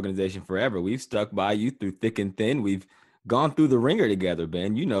Steelers organization forever. We've stuck by you through thick and thin. We've gone through the ringer together,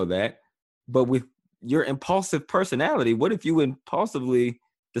 Ben. You know that. But with your impulsive personality, what if you impulsively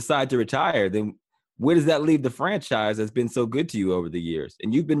decide to retire? Then where does that leave the franchise that's been so good to you over the years?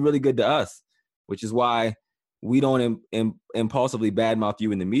 And you've been really good to us, which is why we don't impulsively badmouth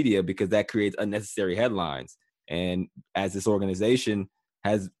you in the media, because that creates unnecessary headlines. And as this organization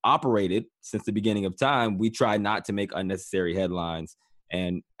has operated since the beginning of time, we try not to make unnecessary headlines.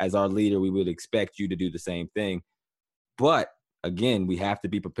 And as our leader, we would expect you to do the same thing. But again, we have to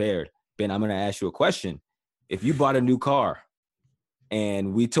be prepared. Ben, I'm going to ask you a question. If you bought a new car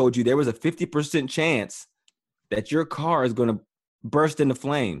and we told you there was a 50% chance that your car is going to burst into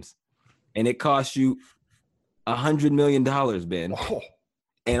flames and it costs you $100 million, Ben,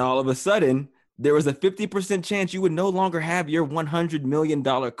 and all of a sudden there was a 50% chance you would no longer have your $100 million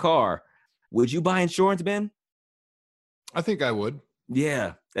car, would you buy insurance, Ben? I think I would.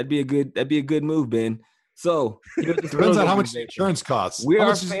 Yeah, that'd be a good move, Ben. So depends on how much the insurance costs. We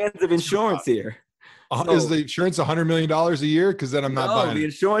are fans of insurance here. So, is the insurance $100 million a year? Because then I'm not buying the it.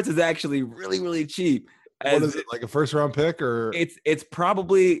 insurance is actually really, really cheap. What is it, like a first round pick? Or it's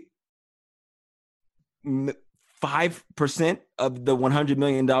probably 5% of the $100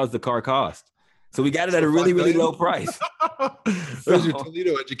 million the car cost. So we got it at a really, really low price. There's your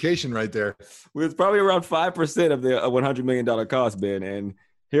Toledo education right there. It's probably around 5% of the $100 million cost, Ben. And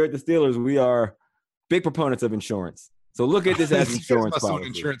here at the Steelers, we are big proponents of insurance. So look at this as insurance policy.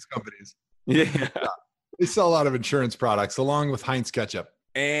 Insurance companies. Yeah. They sell a lot of insurance products along with Heinz ketchup.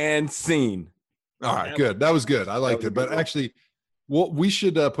 And scene. All right, good. That was good. I liked it. But actually, we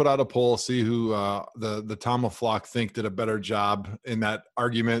should put out a poll, see who the Tom LaFlock think did a better job in that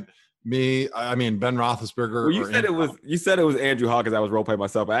argument. Ben Roethlisberger. Well, you said it was Andrew Hawkins. I was role playing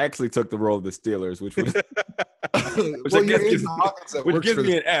myself. I actually took the role of the Steelers, which was which gives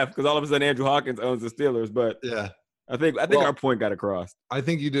me an F, because all of a sudden Andrew Hawkins owns the Steelers. But yeah, I think our point got across. I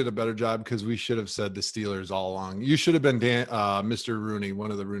think you did a better job, because we should have said the Steelers all along. You should have been Mr. Rooney, one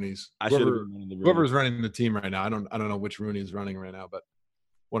of the Roonies. I should have been one of the Roonies. Whoever's running the team right now. I don't know which Rooney is running right now, but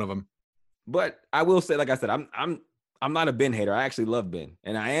one of them. But I will say, like I said, I'm not a Ben hater. I actually love Ben.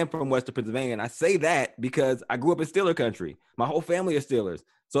 And I am from Western Pennsylvania. And I say that because I grew up in Steeler country. My whole family is Steelers.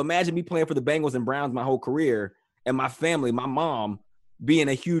 So imagine me playing for the Bengals and Browns my whole career, and my family, my mom, being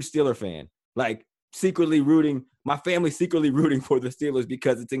a huge Steeler fan. Like my family secretly rooting for the Steelers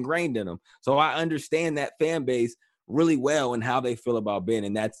because it's ingrained in them. So I understand that fan base really well and how they feel about Ben.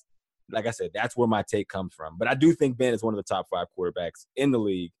 And that's, like I said, that's where my take comes from. But I do think Ben is one of the top 5 quarterbacks in the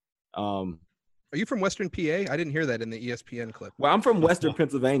league. Are you from Western PA? I didn't hear that in the ESPN clip. Well, I'm from Western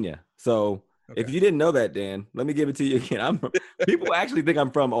Pennsylvania. So if you didn't know that, Dan, let me give it to you again. People actually think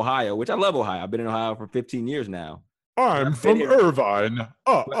I'm from Ohio, which I love Ohio. I've been in Ohio for 15 years now. I'm from Irvine.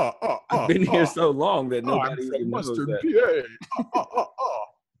 I've been here so long that nobody even knows that.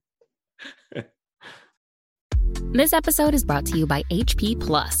 This episode is brought to you by HP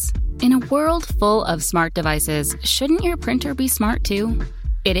Plus. In a world full of smart devices, shouldn't your printer be smart too?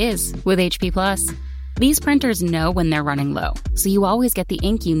 It is with HP Plus. These printers know when they're running low, so you always get the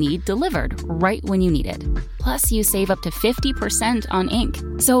ink you need delivered right when you need it. Plus, you save up to 50% on ink,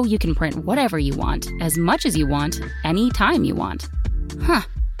 so you can print whatever you want, as much as you want, anytime you want. Huh,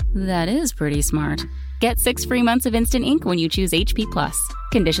 that is pretty smart. Get 6 free months of instant ink when you choose HP Plus.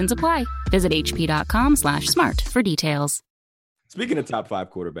 Conditions apply. Visit hp.com/smart for details. Speaking of top 5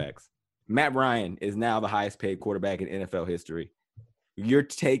 quarterbacks, Matt Ryan is now the highest paid quarterback in NFL history. Your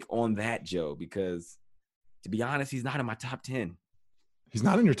take on that, Joe? Because to be honest, he's not in my top 10. He's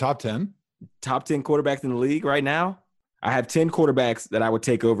not in your top 10? Top 10 quarterbacks in the league right now? I have 10 quarterbacks that I would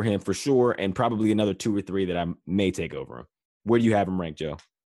take over him for sure, and probably another 2 or 3 that I may take over him. Where do you have him ranked, Joe?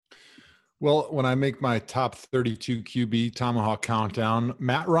 Well, when I make my top 32 QB Tomahawk countdown,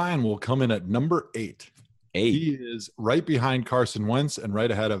 Matt Ryan will come in at number 8. He is right behind Carson Wentz and right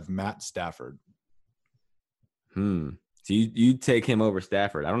ahead of Matt Stafford. So you take him over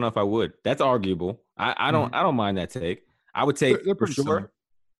Stafford? I don't know if I would. That's arguable. I don't mind that take. I would take they're for sure similar.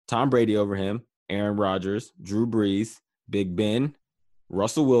 Tom Brady over him, Aaron Rodgers, Drew Brees, Big Ben,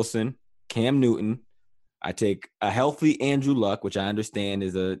 Russell Wilson, Cam Newton. I take a healthy Andrew Luck, which I understand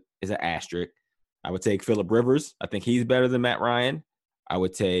is an asterisk. I would take Phillip Rivers. I think he's better than Matt Ryan. I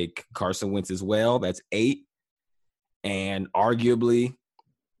would take Carson Wentz as well. That's 8. And arguably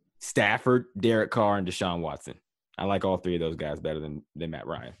Stafford, Derek Carr, and Deshaun Watson. I like all 3 of those guys better than Matt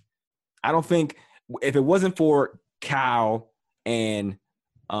Ryan. I don't think if it wasn't for Cal and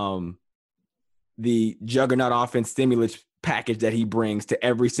the juggernaut offense stimulus package that he brings to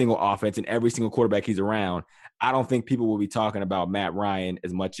every single offense and every single quarterback he's around, I don't think people will be talking about Matt Ryan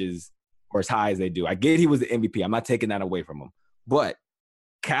as much as or as high as they do. I get he was the MVP. I'm not taking that away from him. But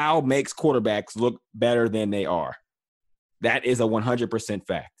Cal makes quarterbacks look better than they are. That is a 100%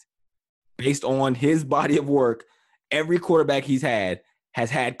 fact. Based on his body of work, every quarterback he's had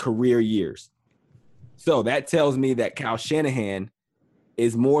has had career years. So that tells me that Kyle Shanahan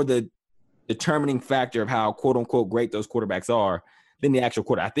is more the determining factor of how quote-unquote great those quarterbacks are than the actual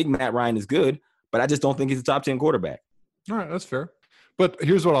quarterback. I think Matt Ryan is good, but I just don't think he's a top 10 quarterback. All right, that's fair. But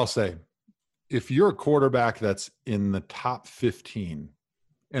here's what I'll say. If you're a quarterback that's in the top 15,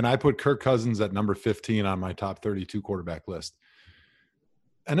 and I put Kirk Cousins at number 15 on my top 32 quarterback list,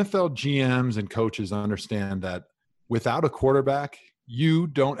 NFL GMs and coaches understand that without a quarterback, you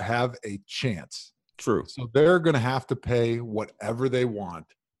don't have a chance. True. So they're going to have to pay whatever they want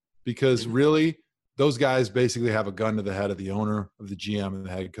because really those guys basically have a gun to the head of the owner, of the GM, and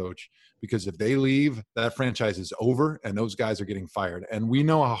the head coach. Because if they leave, that franchise is over and those guys are getting fired. And we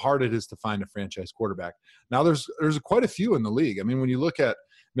know how hard it is to find a franchise quarterback. Now there's quite a few in the league. I mean, when you look at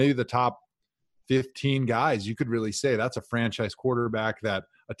maybe the top 15 guys, you could really say that's a franchise quarterback that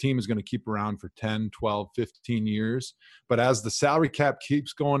a team is going to keep around for 10, 12, 15 years. But as the salary cap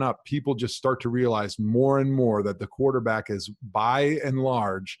keeps going up, people just start to realize more and more that the quarterback is by and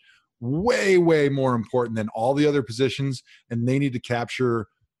large way, way more important than all the other positions. And they need to capture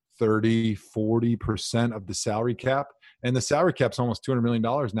 30, 40% of the salary cap. And the salary cap's almost $200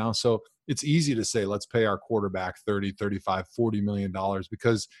 million now. So it's easy to say, let's pay our quarterback 30, 35, $40 million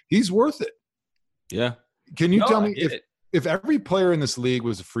because he's worth it. Yeah. Can you tell me if every player in this league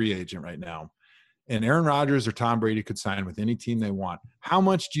was a free agent right now and Aaron Rodgers or Tom Brady could sign with any team they want, how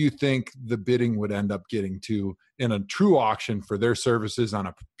much do you think the bidding would end up getting to in a true auction for their services on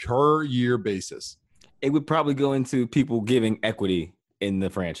a per year basis? It would probably go into people giving equity in the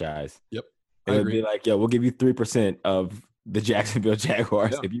franchise. Yep. It would be like, yo, we'll give you 3% of the Jacksonville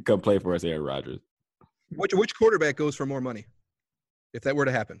Jaguars if you come play for us, Aaron Rodgers. Which quarterback goes for more money if that were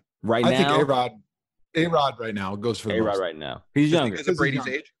to happen? Right now, I think A-Rod right now goes for the A-Rod most. right now. He's younger. Because of Brady's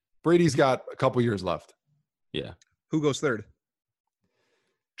age? Brady's got a couple years left. Yeah. Who goes third?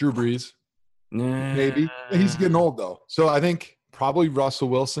 Drew Brees. Maybe. He's getting old, though. So I think probably Russell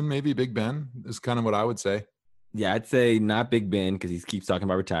Wilson, maybe Big Ben is kind of what I would say. Yeah, I'd say not Big Ben because he keeps talking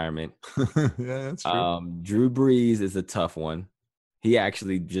about retirement. Yeah, that's true. Drew Brees is a tough one. He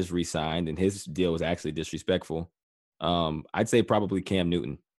actually just re-signed, and his deal was actually disrespectful. I'd say probably Cam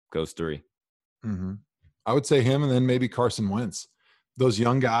Newton goes 3. Mm-hmm. I would say him and then maybe Carson Wentz. Those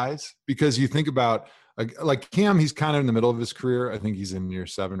young guys, because you think about like Cam, he's kind of in the middle of his career. I think he's in year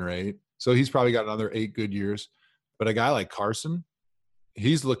 7 or 8. So he's probably got another 8 good years. But a guy like Carson,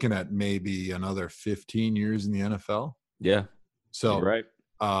 he's looking at maybe another 15 years in the NFL. Yeah. So you're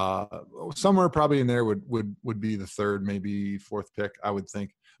right. Somewhere probably in there would be the 3rd, maybe 4th pick, I would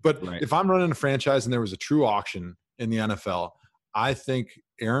think. But if I'm running a franchise and there was a true auction in the NFL, I think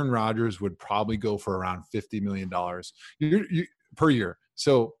Aaron Rodgers would probably go for around $50 million per year.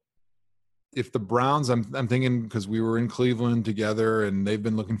 So if the Browns, I'm thinking, because we were in Cleveland together and they've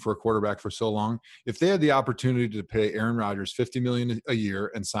been looking for a quarterback for so long, if they had the opportunity to pay Aaron Rodgers $50 million a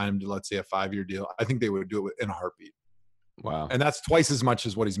year and sign him to, let's say, a 5-year deal, I think they would do it in a heartbeat. Wow. And that's twice as much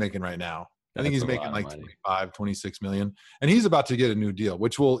as what he's making right now. I think he's making like money. 26 million, and he's about to get a new deal,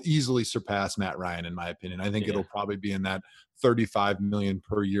 which will easily surpass Matt Ryan, in my opinion. I think it'll probably be in that 35 million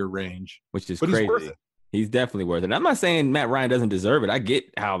per year range, which is crazy. He's worth it. He's definitely worth it. And I'm not saying Matt Ryan doesn't deserve it. I get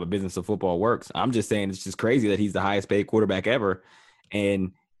how the business of football works. I'm just saying it's just crazy that he's the highest paid quarterback ever.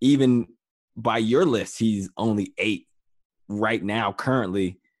 And even by your list, he's only 8 right now,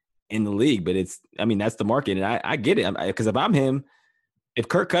 currently in the league. But that's the market. And I get it. Because if I'm him, if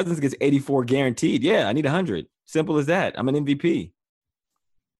Kirk Cousins gets 84 guaranteed, I need 100. Simple as that. I'm an MVP.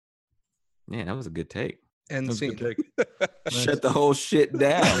 Man, that was a good take. And scene. Shut the whole shit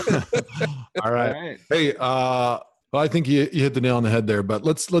down. All right. Hey, well, I think you hit the nail on the head there, but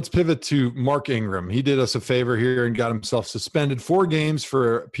let's pivot to Mark Ingram. He did us a favor here and got himself suspended 4 games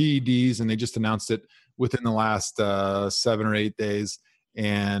for PEDs, and they just announced it within the last 7 or 8 days.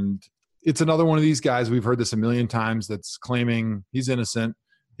 And it's another one of these guys, we've heard this a million times, that's claiming he's innocent.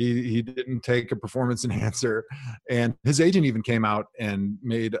 He didn't take a performance enhancer. And his agent even came out and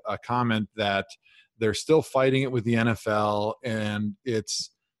made a comment that they're still fighting it with the NFL, and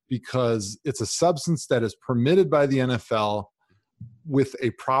it's because it's a substance that is permitted by the NFL with a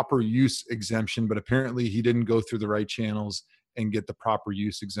proper use exemption, but apparently he didn't go through the right channels and get the proper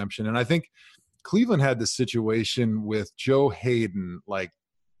use exemption. And I think Cleveland had this situation with Joe Hayden like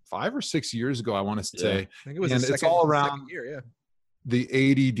 5 or 6 years ago, I want to say. I think it was it's all around year, the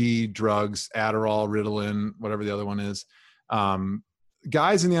ADD drugs, Adderall, Ritalin, whatever the other one is.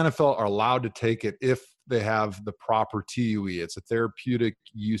 Guys in the NFL are allowed to take it if they have the proper TUE. It's a therapeutic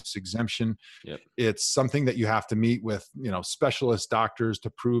use exemption. Yep. It's something that you have to meet with, specialist doctors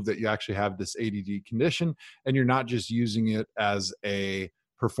to prove that you actually have this ADD condition, and you're not just using it as a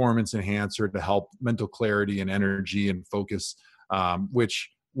performance enhancer to help mental clarity and energy and focus,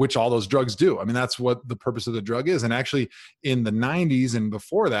 which all those drugs do. I mean, that's what the purpose of the drug is. And actually in the 90s and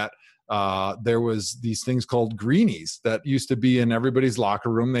before that, there was these things called greenies that used to be in everybody's locker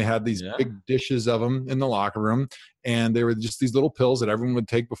room. They had these big dishes of them in the locker room, and they were just these little pills that everyone would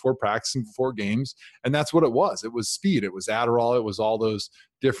take before practice and before games. And that's what it was. It was speed. It was Adderall. It was all those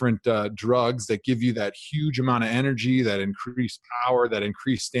different drugs that give you that huge amount of energy, that increased power, that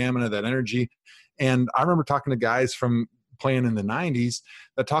increased stamina, that energy. And I remember talking to guys from playing in the 90s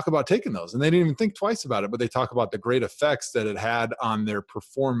that talk about taking those, and they didn't even think twice about it, but they talk about the great effects that it had on their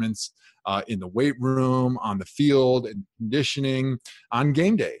performance in the weight room, on the field, and conditioning on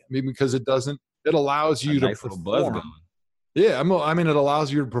game day. I mean, because it allows you to perform. Yeah, I mean, it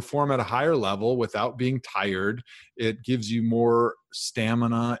allows you to perform at a higher level without being tired. It gives you more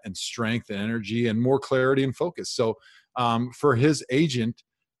stamina and strength and energy and more clarity and focus. So for his agent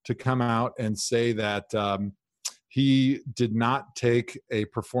to come out and say that he did not take a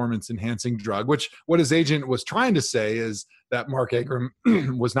performance-enhancing drug, which what his agent was trying to say is that Mark Ingram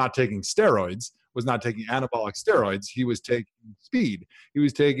was not taking steroids, was not taking anabolic steroids. He was taking speed. He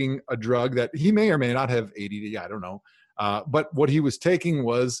was taking a drug that he may or may not have ADD, I don't know. But what he was taking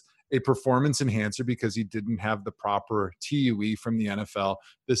was a performance enhancer because he didn't have the proper TUE from the NFL.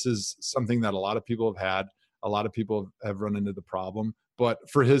 This is something that a lot of people have had. A lot of people have run into the problem. But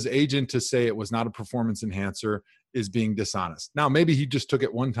for his agent to say it was not a performance enhancer is being dishonest. Now, maybe he just took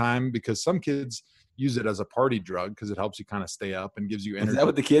it one time because some kids use it as a party drug because it helps you kind of stay up and gives you energy. Is that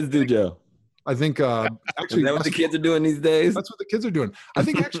what the kids do, Joe? I think actually is that what the kids are doing these days? That's what the kids are doing. I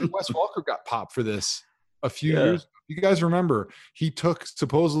think actually Wes Welker got popped for this a few years. You guys remember he took,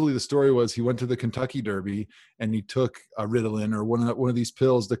 supposedly the story was he went to the Kentucky Derby and he took a Ritalin or one of these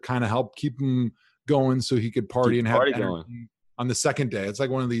pills to kind of help keep him going so he could party and have energy on the second day. It's like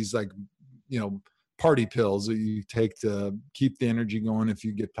one of these party pills that you take to keep the energy going if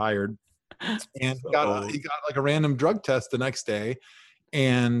you get tired. And he got like a random drug test the next day,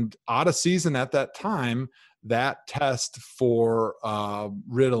 and out of season at that time, that test for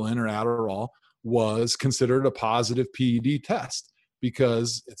Ritalin or Adderall was considered a positive PED test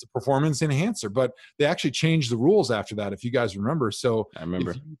because it's a performance enhancer. But they actually changed the rules after that, if you guys remember. So I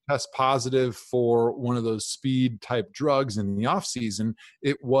remember. If you test positive for one of those speed type drugs in the off season,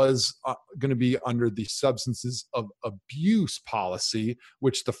 it was going to be under the substances of abuse policy,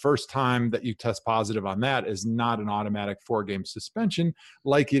 which the first time that you test positive on that is not an automatic 4-game suspension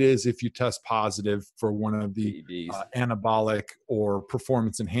like it is if you test positive for one of the anabolic or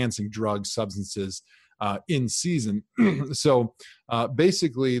performance enhancing drug substances in season. So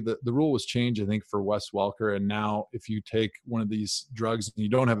basically the rule was changed, I think, for Wes Welker. And now if you take one of these drugs and you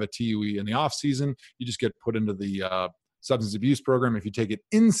don't have a TUE in the off season, you just get put into the substance abuse program. If you take it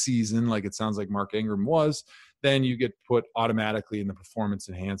in season, like it sounds like Mark Ingram was, then you get put automatically in the performance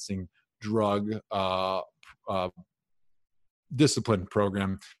enhancing drug discipline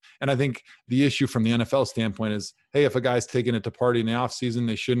program. And I think the issue from the NFL standpoint is, hey, if a guy's taking it to party in the offseason,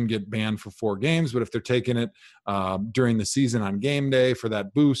 they shouldn't get banned for 4 games. But if they're taking it during the season on game day for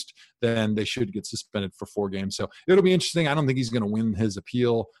that boost, then they should get suspended for 4 games. So it'll be interesting. I don't think he's going to win his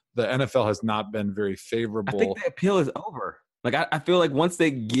appeal. The NFL has not been very favorable. I think the appeal is over. Like, I feel like once they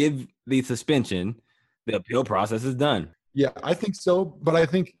give the suspension, the appeal process is done. Yeah, I think so. But I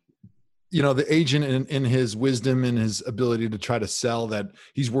think, the agent in his wisdom and his ability to try to sell that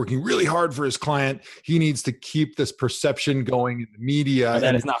he's working really hard for his client, he needs to keep this perception going in the media.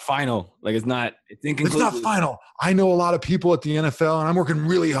 That it's not final. Like, it's inconclusive. It's not final. I know a lot of people at the NFL, and I'm working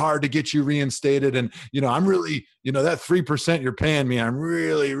really hard to get you reinstated. And, I'm really, that 3% you're paying me, I'm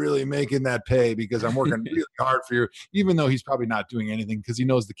really, really making that pay because I'm working really hard for you, even though he's probably not doing anything because he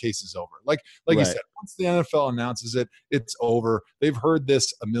knows the case is over. Like right. You said, once the NFL announces it, it's over. They've heard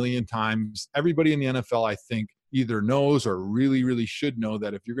this a million times. Everybody in the NFL, I think, either knows or really, really should know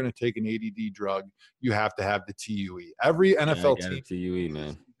that if you're going to take an ADD drug, you have to have the TUE. Every NFL team, TUE,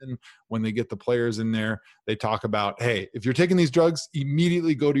 man. When they get the players in there, they talk about, hey, if you're taking these drugs,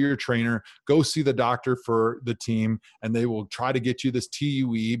 immediately go to your trainer, go see the doctor for the team, and they will try to get you this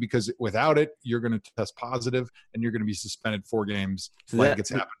TUE because without it, you're going to test positive and you're going to be suspended 4 games. So it's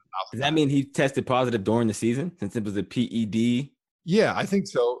happened. Does that mean he tested positive during the season since it was a PED? Yeah, I think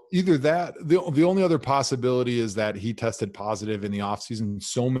so. Either that, the only other possibility is that he tested positive in the offseason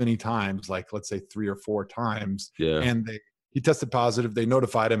so many times, like let's say 3 or 4 times, and he tested positive. They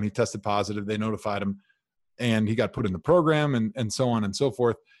notified him. He tested positive. They notified him, and he got put in the program and so on and so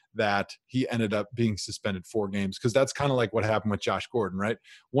forth, that he ended up being suspended 4 games. Because that's kind of like what happened with Josh Gordon, right?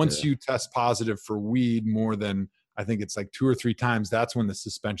 Once you test positive for weed more than, I think it's like 2 or 3 times, that's when the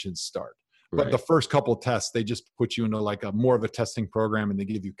suspensions start. But the first couple of tests, they just put you into like a more of a testing program, and they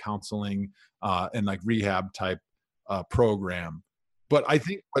give you counseling and like rehab type program. But I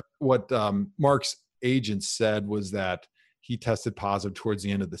think what Mark's agent said was that he tested positive towards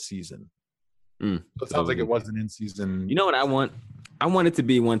the end of the season. So it sounds like it wasn't in season. You know what I want? I want it to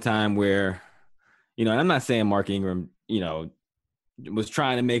be one time where, and I'm not saying Mark Ingram, was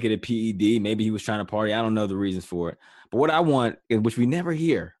trying to make it a PED. Maybe he was trying to party. I don't know the reasons for it. But what I want, which we never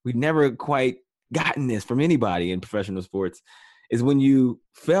hear, we've never quite gotten this from anybody in professional sports, is when you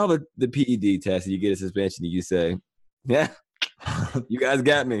fail the PED test and you get a suspension, you say, yeah, you guys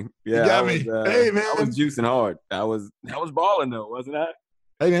got me. Yeah, you got me. Hey, man. I was juicing hard. I was balling, though, wasn't I?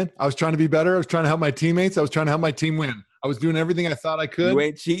 Hey, man, I was trying to be better. I was trying to help my teammates. I was trying to help my team win. I was doing everything I thought I could. You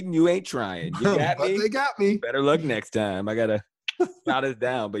ain't cheating. You ain't trying. You got but me. They got me. Better luck next time. I got to shout us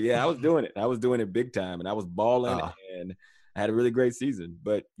down. But, yeah, I was doing it. I was doing it big time, and I was balling, and I had a really great season.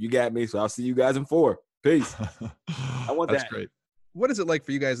 But you got me, so I'll see you guys in 4. Peace. I want That's that. great. What is it like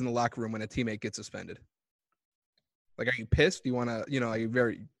for you guys in the locker room when a teammate gets suspended? Like, are you pissed? Do you want to, are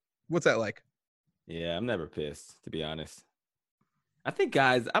you what's that like? Yeah, I'm never pissed, to be honest. I think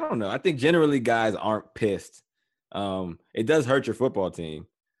guys, I don't know. I think generally guys aren't pissed. It does hurt your football team.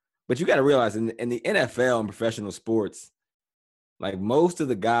 But you got to realize in the NFL and professional sports, like most of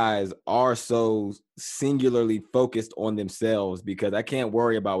the guys are so singularly focused on themselves because I can't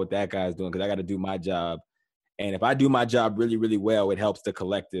worry about what that guy's doing because I got to do my job. And if I do my job really, really well, it helps the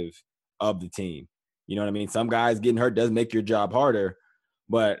collective of the team. You know what I mean? Some guys getting hurt does make your job harder.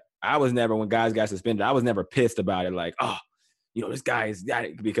 But I was never, when guys got suspended, I was never pissed about it. Like, this guy is got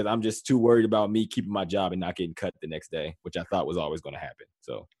it, because I'm just too worried about me keeping my job and not getting cut the next day, which I thought was always going to happen.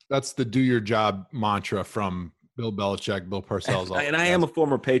 So that's the do your job mantra from Bill Belichick, Bill Parcells. And I am a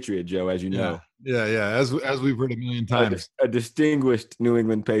former Patriot, Joe, as you know. Yeah. As we've heard a million times. A distinguished New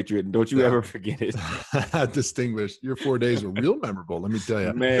England Patriot. Don't you ever forget it. Distinguished. Your 4 days were real memorable, let me tell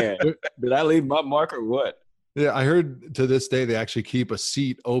you. Man, did I leave my mark or what? Yeah, I heard to this day they actually keep a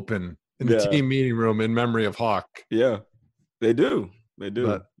seat open in the team meeting room in memory of Hawk. Yeah, they do. They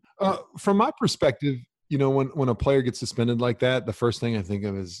do. But, from my perspective, when a player gets suspended like that, the first thing I think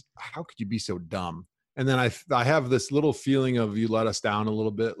of is, how could you be so dumb? And then I have this little feeling of you let us down a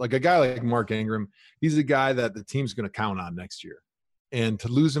little bit. Like a guy like Mark Ingram, he's a guy that the team's going to count on next year. And to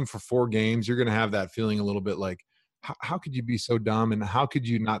lose him for 4 games, you're going to have that feeling a little bit like, how could you be so dumb? And how could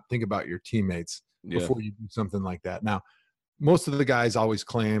you not think about your teammates before you do something like that? Now, most of the guys always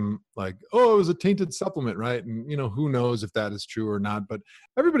claim like, oh, it was a tainted supplement, right? And, who knows if that is true or not. But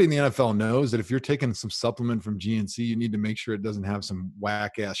everybody in the NFL knows that if you're taking some supplement from GNC, you need to make sure it doesn't have some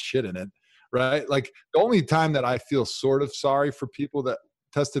whack-ass shit in it, right? Like, the only time that I feel sort of sorry for people that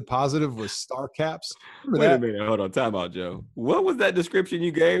tested positive was Star Caps. Wait a minute. Hold on. Time out, Joe. What was that description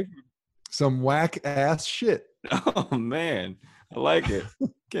you gave? Some whack-ass shit. Oh, man. I like it.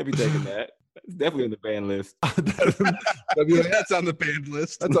 Can't be taking that. It's definitely on the ban list. That's on the banned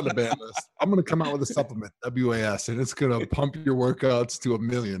list. That's on the ban list. I'm going to come out with a supplement, WAS, and it's going to pump your workouts to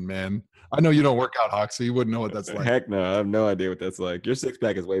 1,000,000, man. I know you don't work out, Hawk, so you wouldn't know what that's like. Heck no. I have no idea what that's like. Your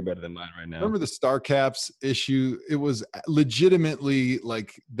six-pack is way better than mine right now. Remember the Star Caps issue? It was legitimately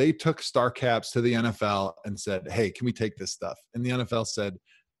like they took Star Caps to the NFL and said, hey, can we take this stuff? And the NFL said,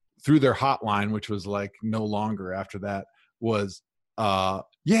 through their hotline, which was like no longer after that, was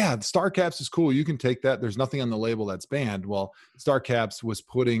yeah, the Star Caps is cool. You can take that. There's nothing on the label that's banned. Well, Star Caps was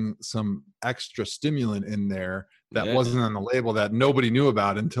putting some extra stimulant in there that wasn't on the label that nobody knew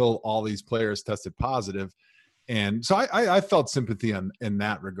about until all these players tested positive. And so I felt sympathy in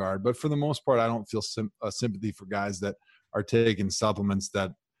that regard. But for the most part, I don't feel sympathy for guys that are taking supplements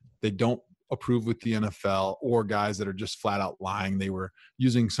that they don't approve with the NFL, or guys that are just flat out lying. They were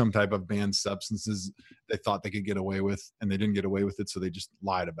using some type of banned substances they thought they could get away with, and they didn't get away with it, so they just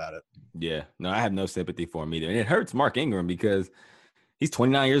lied about it. Yeah, no, I have no sympathy for him either. And it hurts Mark Ingram because he's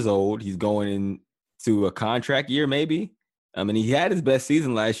 29 years old. He's going into a contract year maybe. I mean, he had his best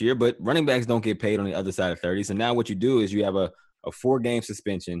season last year, but running backs don't get paid on the other side of 30. So now what you do is you have a 4-game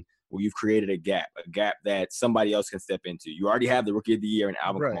suspension where you've created a gap that somebody else can step into. You already have the Rookie of the Year in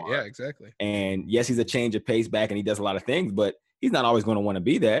Alvin Kamara. Yeah, exactly. And yes, he's a change of pace back and he does a lot of things, but he's not always going to want to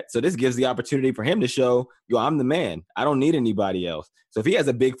be that. So this gives the opportunity for him to show, I'm the man. I don't need anybody else. So if he has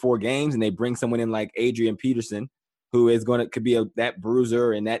a big 4 games and they bring someone in like Adrian Peterson, who is could be that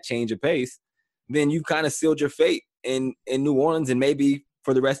bruiser and that change of pace, then you've kind of sealed your fate in New Orleans and maybe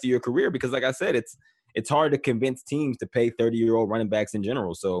for the rest of your career. Because like I said, it's hard to convince teams to pay 30-year-old running backs in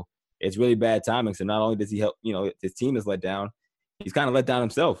general. So it's really bad timing. So not only does he help, his team is let down, he's kind of let down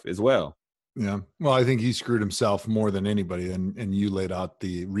himself as well. Yeah. Well, I think he screwed himself more than anybody. And you laid out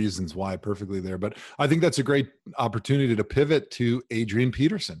the reasons why perfectly there. But I think that's a great opportunity to pivot to Adrian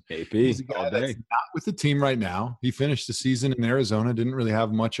Peterson. AP, he's a guy that's not with the team right now. He finished the season in Arizona, didn't really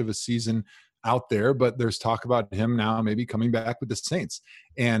have much of a season out there, but there's talk about him now maybe coming back with the Saints.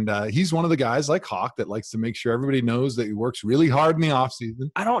 And he's one of the guys like Hawk that likes to make sure everybody knows that he works really hard in the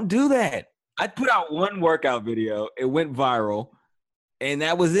offseason. I don't do that. I put out one workout video. It went viral, and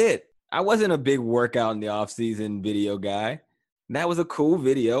that was it. I wasn't a big workout in the offseason video guy. That was a cool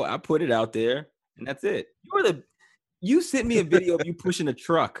video. I put it out there, and that's it. You sent me a video of you pushing a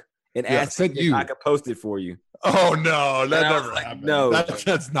truck and asked me if I could post it for you. Oh no, that never happened. No,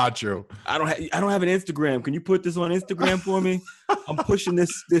 that's not true. I don't have an Instagram. Can you put this on Instagram for me? I'm pushing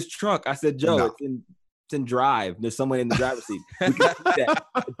this truck. I said, Joe, no. It's in drive. There's someone in the driver's seat. We can do that.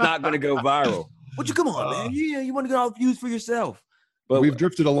 It's not going to go viral. Would you come on, man? Yeah, you want to get all views for yourself. But we've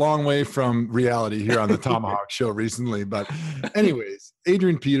drifted a long way from reality here on the Tomahawk Show recently. But anyways,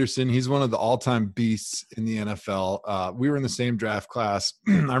 Adrian Peterson, he's one of the all-time beasts in the NFL. We were in the same draft class.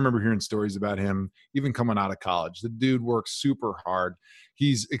 I remember hearing stories about him even coming out of college. The dude works super hard.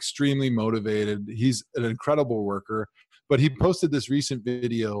 He's extremely motivated. He's an incredible worker. But he posted this recent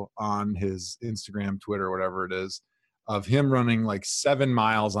video on his Instagram, Twitter, whatever it is, of him running like 7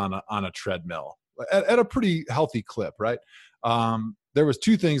 miles on a treadmill at a pretty healthy clip, right? There was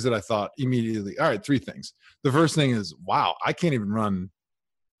 2 things that I thought immediately. All right, 3 things. The first thing is, wow, I can't even run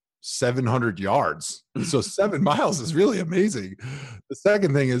 700 yards. So 7 miles is really amazing. The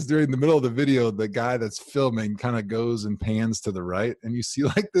second thing is during the middle of the video, the guy that's filming kind of goes and pans to the right, and you see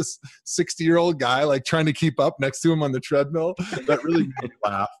like this 60-year-old guy like trying to keep up next to him on the treadmill. That really made me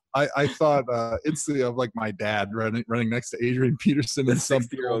laugh. I thought instantly of like my dad running next to Adrian Peterson and some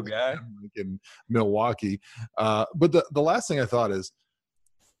 60-year-old guy like in Milwaukee. But the last thing I thought is,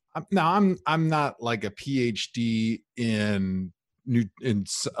 I'm not like a PhD in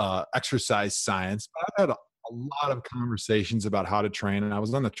exercise science, but I've had a lot of conversations about how to train. And I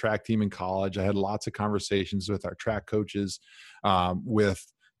was on the track team in college. I had lots of conversations with our track coaches, with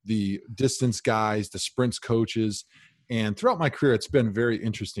the distance guys, the sprints coaches. And throughout my career, it's been very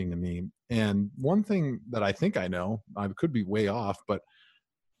interesting to me. And one thing that I think I know, I could be way off, but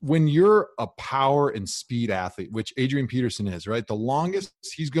when you're a power and speed athlete, which Adrian Peterson is, right? The longest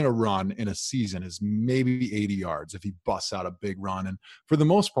he's going to run in a season is maybe 80 yards if he busts out a big run. And for the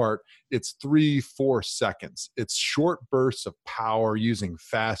most part, it's 3-4 seconds. It's short bursts of power using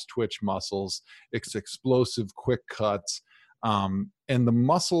fast twitch muscles. It's explosive, quick cuts. And the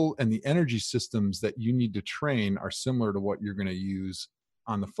muscle and the energy systems that you need to train are similar to what you're going to use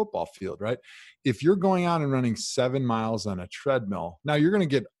on the football field, right? If you're going out and running 7 miles on a treadmill, now you're going to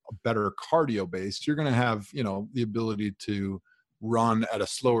get a better cardio base. You're going to have, the ability to run at a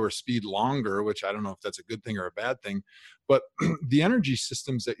slower speed longer, which I don't know if that's a good thing or a bad thing, but the energy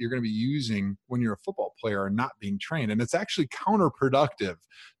systems that you're going to be using when you're a football player are not being trained. And it's actually counterproductive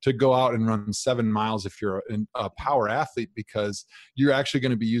to go out and run 7 miles if you're a power athlete, because you're actually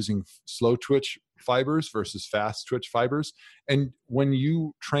going to be using slow twitch fibers versus fast twitch fibers. And when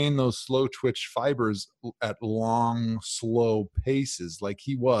you train those slow twitch fibers at long, slow paces like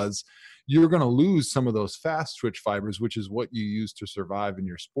he was, you're going to lose some of those fast twitch fibers, which is what you use to survive in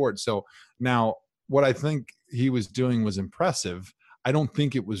your sport. So now what I think he was doing was impressive. I don't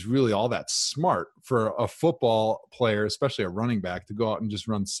think it was really all that smart for a football player, especially a running back, to go out and just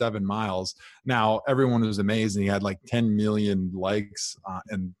run 7 miles. Now, everyone was amazed, and he had like 10 million likes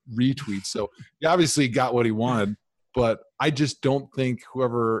and retweets. So he obviously got what he wanted, but I just don't think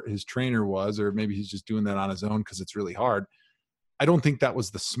whoever his trainer was, or maybe he's just doing that on his own because it's really hard, I don't think that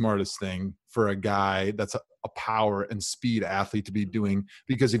was the smartest thing for a guy that's a power and speed athlete to be doing,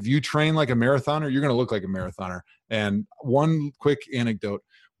 because if you train like a marathoner, you're going to look like a marathoner. And one quick anecdote,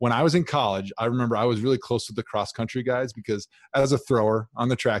 when I was in college, I remember I was really close with the cross country guys, because as a thrower on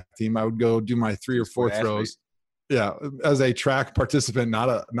the track team, I would go do my 3 or 4 throws. Yeah, as a track participant,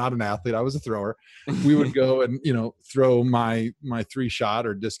 not an athlete. I was a thrower. We would go and throw my 3 shot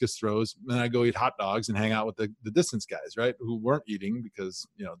or discus throws, and then I go eat hot dogs and hang out with the distance guys, right, who weren't eating, because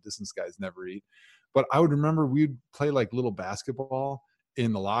distance guys never eat. But I would remember we'd play like little basketball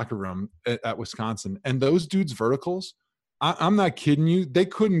in the locker room at Wisconsin, and those dudes' verticals, I'm not kidding you, they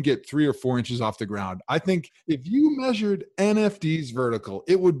couldn't get 3 or 4 inches off the ground. I think if you measured NFD's vertical,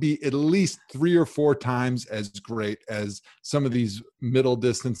 it would be at least 3 or 4 times as great as some of these middle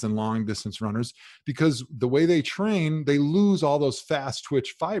distance and long distance runners, because the way they train, they lose all those fast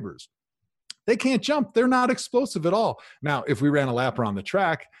twitch fibers. They can't jump. They're not explosive at all. Now, if we ran a lap around the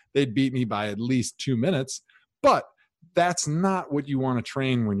track, they'd beat me by at least 2 minutes, but that's not what you want to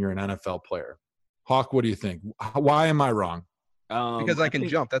train when you're an NFL player. Hawk, what do you think? Why am I wrong? Because I can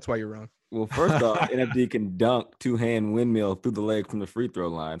jump. That's why you're wrong. Well, first off, NFD can dunk 2-hand windmill through the leg from the free throw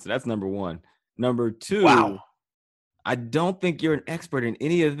line. So that's number one. Number two, wow, I don't think you're an expert in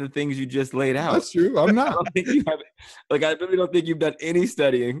any of the things you just laid out. That's true. I'm not. I don't think you have, I really don't think you've done any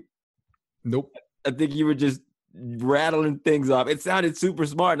studying. Nope. I think you were just rattling things off. It sounded super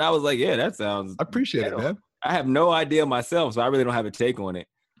smart. And I was like, yeah, that sounds. I appreciate it, man. I have no idea myself, so I really don't have a take on it.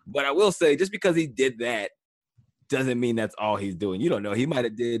 But I will say, just because he did that doesn't mean that's all he's doing. You don't know. He might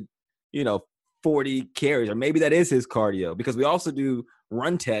have did, 40 carries, or maybe that is his cardio, because we also do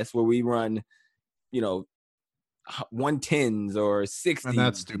run tests where we run, 110s or 60s. And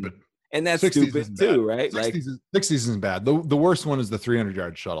that's stupid. And that's stupid too, right? 60s isn't bad. The worst one is the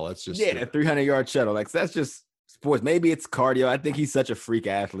 300-yard shuttle. That's just a 300-yard shuttle. That's just sports. Maybe it's cardio. I think he's such a freak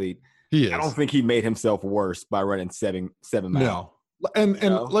athlete. He is. I don't think he made himself worse by running seven miles. No. And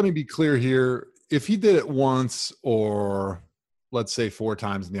let me be clear here. If he did it once, or let's say 4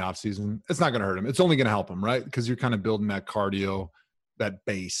 times in the offseason, it's not going to hurt him. It's only going to help him, right? Because you're kind of building that cardio, that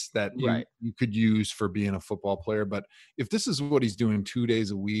base that you could use for being a football player. But if this is what he's doing 2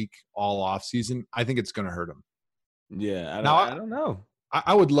 days a week all offseason, I think it's going to hurt him. Yeah, I don't know.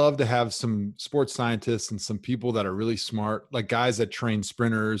 I would love to have some sports scientists and some people that are really smart, like guys that train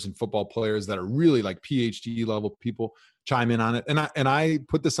sprinters and football players that are really like PhD level people, chime in on it. And I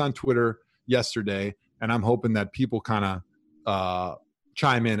put this on Twitter yesterday, and I'm hoping that people kind of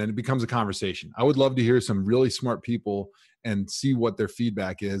chime in and it becomes a conversation. I would love to hear some really smart people and see what their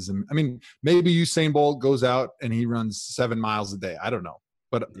feedback is. And I mean, maybe Usain Bolt goes out and he runs 7 miles a day. I don't know.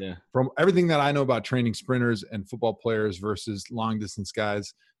 But from everything that I know about training sprinters and football players versus long distance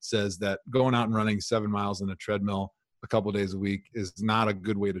guys, says that going out and running 7 miles on a treadmill a couple of days a week is not a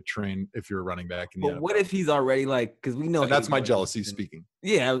good way to train if you're a running back. But what if he's already because we know that's my jealousy speaking.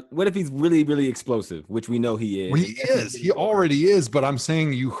 Yeah. What if he's really, really explosive, which we know he is? Well, he is. He already is. But I'm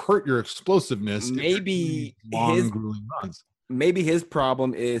saying you hurt your explosiveness. Maybe grueling runs. Maybe his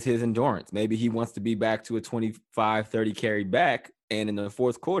problem is his endurance. Maybe he wants to be back to a 25, 30 carry back. And in the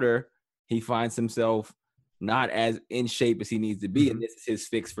fourth quarter, he finds himself not as in shape as he needs to be. And this is his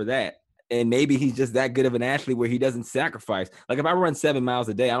fix for that. And maybe he's just that good of an athlete where he doesn't sacrifice. Like if I run 7 miles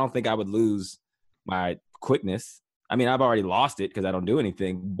a day, I don't think I would lose my quickness. I mean, I've already lost it because I don't do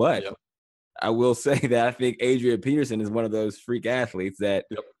anything. But I will say that I think Adrian Peterson is one of those freak athletes that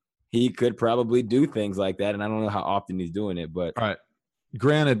he could probably do things like that. And I don't know how often he's doing it. But all right.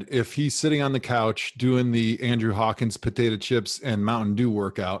 granted, if he's sitting on the couch doing the Andrew Hawkins potato chips and Mountain Dew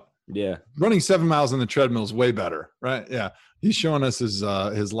workout, Yeah. running 7 miles on the treadmill is way better, right? Yeah. He's showing us his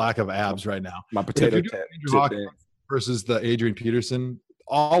lack of abs right now. My But if potato you're doing Andrew Hawkins versus the Adrian Peterson,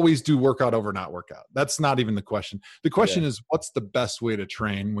 always do workout over not workout. That's not even the question. The question is, what's the best way to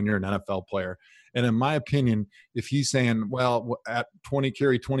train when you're an NFL player? And in my opinion, if he's saying, well, at 20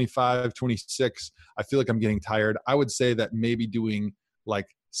 carry, 25, 26, I feel like I'm getting tired, I would say that maybe doing like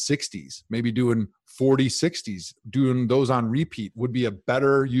 60s, maybe doing 40 60s, doing those on repeat would be a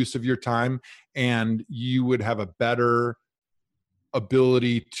better use of your time, and you would have a better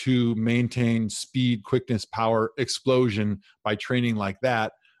ability to maintain speed, quickness, power, explosion by training like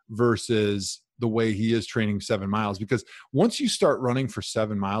that versus the way he is training 7 miles. Because once you start running for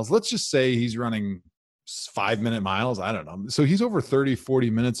 7 miles, let's just say he's running 5-minute miles, I don't know, so he's over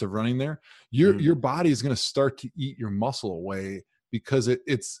 30-40 minutes of running there, your body is going to start to eat your muscle away, because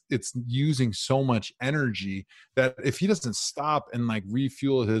it's using so much energy that if he doesn't stop and like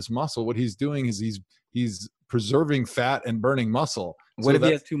refuel his muscle, what he's doing is he's preserving fat and burning muscle. What if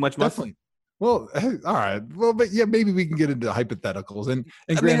he has too much muscle? Well, all right. Well, but yeah, maybe we can get into hypotheticals. And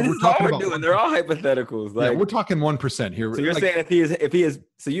granted, we're talking about they're all hypotheticals. Like, yeah, we're talking 1% here. So you're saying if he is,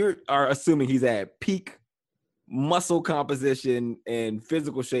 so you are assuming he's at peak muscle composition and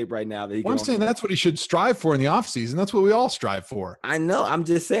physical shape right now. That I'm saying that's what he should strive for in the off season. That's what we all strive for. I know. I'm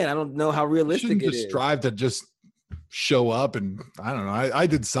just saying, I don't know how realistic it is. Strive to just show up, and I don't know. I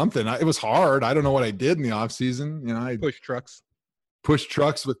did something. It was hard. I don't know what I did in the off season. You know, I push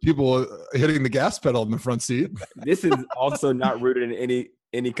trucks with people hitting the gas pedal in the front seat. This is also not rooted in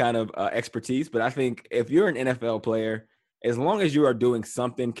any kind of expertise, but I think if you're an NFL player, as long as you are doing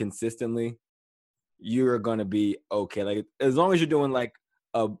something consistently, you're going to be okay. Like, as long as you're doing like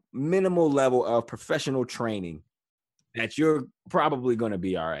a minimal level of professional training, that you're probably going to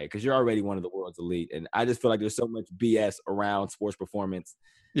be all right, because you're already one of the world's elite. And I just feel like there's so much BS around sports performance.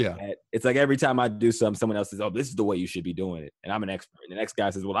 Yeah. It's like every time I do something, someone else says, oh, this is the way you should be doing it, and I'm an expert. And the next guy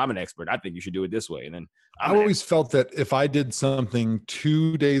says, well, I'm an expert, I think you should do it this way. And then I always felt that if I did something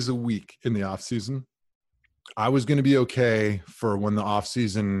 2 days a week in the off season, I was going to be okay for when the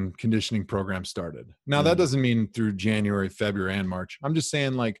off-season conditioning program started. Now, that doesn't mean through January, February, and March. I'm just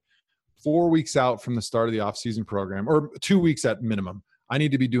saying, like, 4 weeks out from the start of the off-season program, or 2 weeks at minimum, I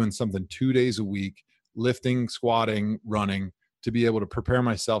need to be doing something 2 days a week, lifting, squatting, running, to be able to prepare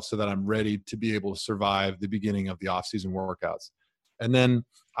myself so that I'm ready to be able to survive the beginning of the off-season workouts. And then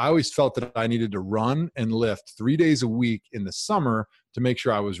I always felt that I needed to run and lift 3 days a week in the summer to make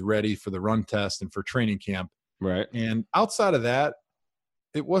sure I was ready for the run test and for training camp. Right. And outside of that,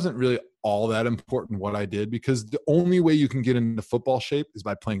 it wasn't really all that important what I did, because the only way you can get into football shape is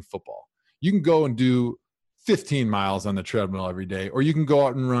by playing football. You can go and do 15 miles on the treadmill every day, or you can go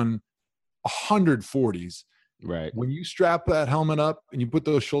out and run 140s. Right. When you strap that helmet up and you put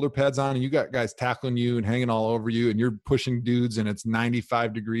those shoulder pads on and you got guys tackling you and hanging all over you and you're pushing dudes and it's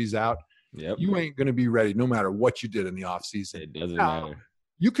 95 degrees out, you ain't going to be ready no matter what you did in the off season. It doesn't matter.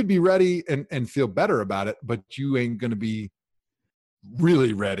 You could be ready and feel better about it, but you ain't going to be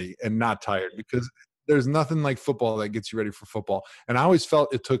really ready and not tired, because there's nothing like football that gets you ready for football. And I always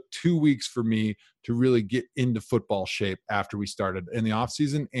felt it took 2 weeks for me to really get into football shape after we started in the off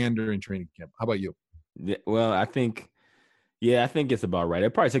season and during training camp. How about you? Yeah, well, I think it's about right.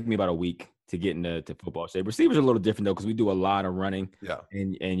 It probably took me about a week to get into football shape. Receivers are a little different though, because we do a lot of running. Yeah.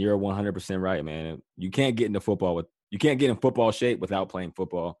 And you're 100% right, man. You can't get in football shape without playing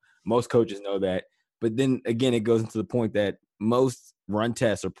football. Most coaches know that. But then again, it goes into the point that most run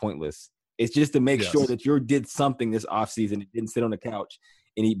tests are pointless. It's just to make sure that you did something this offseason and didn't sit on the couch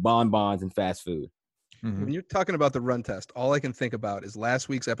and eat bonbons and fast food. Mm-hmm. When you're talking about the run test, all I can think about is last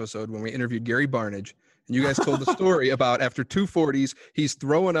week's episode when we interviewed Gary Barnage, and you guys told the story about after 240s, he's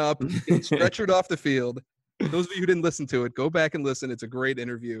throwing up, he's stretchered off the field. Those of you who didn't listen to it, go back and listen. It's a great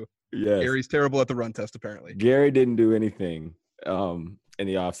interview. Yes. Gary's terrible at the run test, apparently. Gary didn't do anything in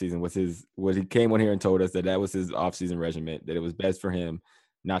the offseason. He came on here and told us that was his offseason regimen, that it was best for him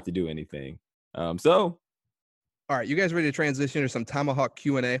not to do anything. All right, you guys ready to transition to some Tomahawk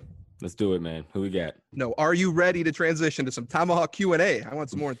Q&A? Let's do it, man. Who we got? No, are you ready to transition to some Tomahawk Q&A? I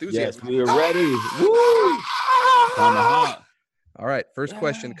want some more enthusiasm. Yes, we are ready. Woo! Tomahawk. All right, first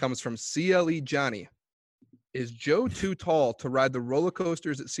question comes from CLE Johnny. Is Joe too tall to ride the roller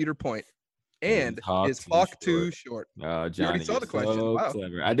coasters at Cedar Point? And is Hawk too short? Johnny, you already saw the question. So wow.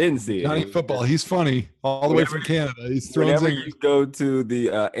 Clever. I didn't see it. Johnny football. He's funny all the way from Canada. He's throwing whenever you go to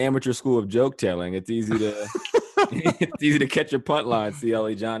the amateur school of joke telling, it's easy to it's easy to catch your punt line,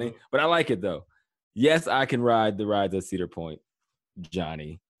 CLE Johnny. But I like it though. Yes, I can ride the rides at Cedar Point.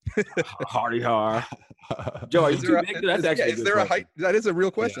 Johnny. Hardy har. Joe, are you too big? That's actually is there a height? That is a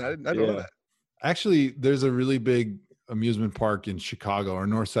real question. Yeah. I don't know that. Actually, there's a really big amusement park in Chicago, or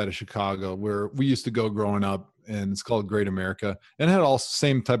north side of Chicago, where we used to go growing up, and it's called Great America, and it had all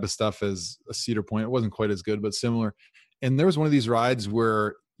same type of stuff as a Cedar Point. It wasn't quite as good, but similar. And there was one of these rides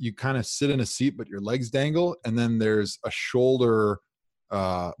where you kind of sit in a seat, but your legs dangle, and then there's a shoulder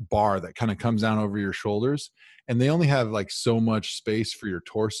bar that kind of comes down over your shoulders, and they only have like so much space for your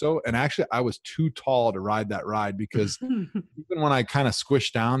torso. And actually, I was too tall to ride that ride because even when I kind of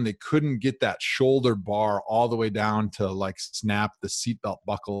squished down, they couldn't get that shoulder bar all the way down to like snap the seatbelt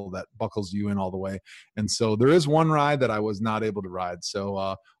buckle that buckles you in all the way. And so there is one ride that I was not able to ride.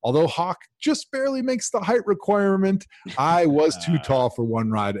 So although Hawk just barely makes the height requirement, I was too tall for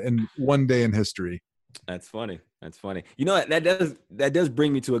one ride and one day in history. That's funny. That's funny. You know, that does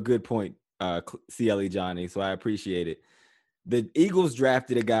bring me to a good point, CLE Johnny. So I appreciate it. The Eagles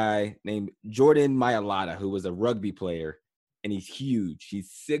drafted a guy named Jordan Mailata, who was a rugby player, and he's huge.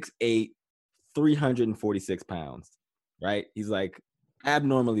 He's 6'8", 346 pounds, right? He's like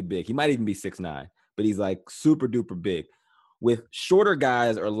abnormally big. He might even be 6'9", but he's like super duper big. With shorter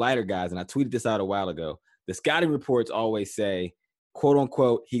guys or lighter guys, and I tweeted this out a while ago, the scouting reports always say, quote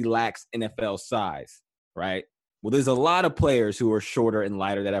unquote, he lacks NFL size, right? Well, there's a lot of players who are shorter and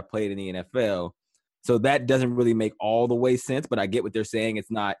lighter that have played in the NFL. So that doesn't really make all the way sense, but I get what they're saying.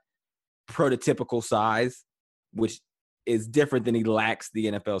 It's not prototypical size, which is different than he lacks the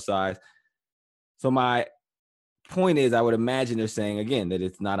NFL size. So my point is, I would imagine they're saying, again, that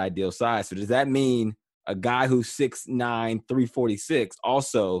it's not ideal size. So does that mean a guy who's 6'9", 346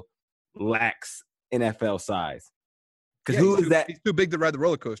 also lacks NFL size? Because who is that? He's too big to ride the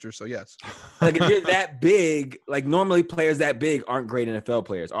roller coaster, so yes. Like if you're that big, like normally players that big aren't great NFL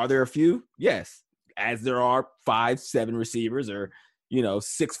players. Are there a few? Yes. As there are 5'7" receivers or,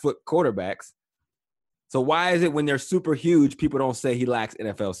 6-foot quarterbacks. So why is it when they're super huge, people don't say he lacks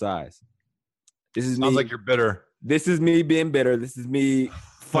NFL size? This is Sounds like you're bitter. This is me being bitter. This is me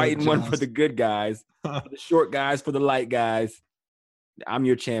fighting one for the good guys, for the short guys, for the light guys. I'm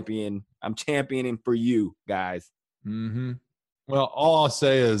your champion. I'm championing for you guys. Mm-hmm. Well, all I'll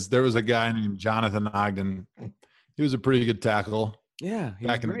say is there was a guy named Jonathan Ogden. He was a pretty good tackle. Yeah,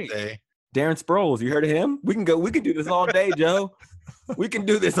 back in the day. Darren Sproles, you heard of him? We can do this all day, Joe. We can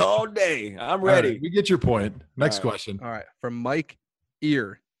do this all day. I'm ready. Right, we get your point. Next question. All right, from Mike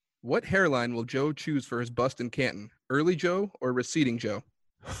Ear. What hairline will Joe choose for his bust in Canton? Early Joe or receding Joe?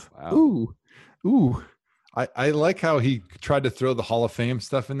 Wow. Ooh. I like how he tried to throw the Hall of Fame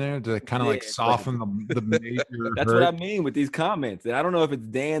stuff in there to kind of like soften the major. That's what I mean with these comments. And I don't know if it's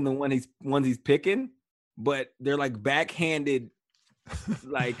Dan the ones he's picking, but they're like backhanded,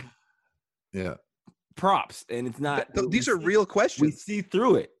 like props, and it's not. These are real questions. We see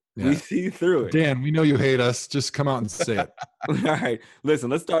through it. Yeah. We see through it. Dan, we know you hate us. Just come out and say it. All right, listen.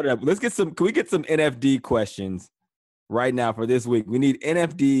 Let's start it up. Can we get some NFD questions right now for this week? We need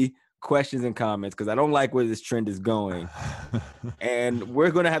NFD questions and comments because I don't like where this trend is going, and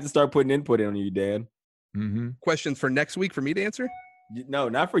we're going to have to start putting input in on you, Dan. Mm-hmm. Questions for next week for me to answer? No,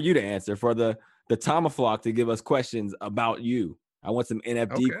 not for you to answer. For the Tomaflock to give us questions about you. I want some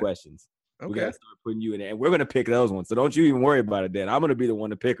NFD questions. We got to start putting you in there, and we're going to pick those ones. So don't you even worry about it, Dan. I'm going to be the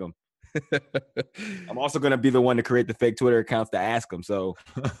one to pick them. I'm also going to be the one to create the fake Twitter accounts to ask them. So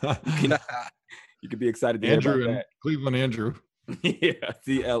you can be excited to Andrew hear about and that. Cleveland Andrew. Yeah,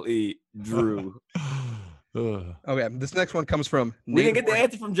 CLE Drew. Okay, this next one comes from We didn't get the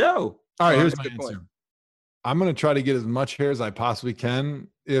answer from Joe. All right, here's my answer. I'm going to try to get as much hair as I possibly can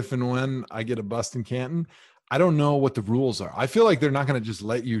if and when I get a bust in Canton. I don't know what the rules are. I feel like they're not going to just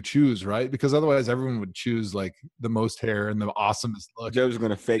let you choose, right? Because otherwise everyone would choose like the most hair and the awesomest look. Joe's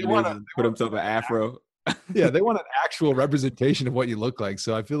going to fake news and put himself an afro. Yeah, they want an actual representation of what you look like.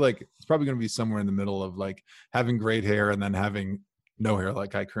 So I feel like it's probably going to be somewhere in the middle of like having great hair and then having no hair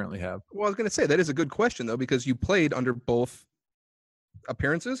like I currently have. Well, I was going to say that is a good question though, because you played under both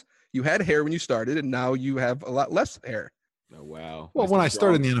appearances. You had hair when you started and now you have a lot less hair. Oh, wow. Well, when I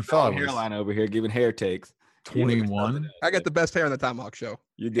started in the NFL, I was hairline over here giving hair takes. 21. I got the best hair on the Tomahawk Show.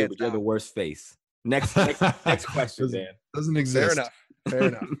 You did, but you're the worst face. Next question, Dan. Doesn't exist. Fair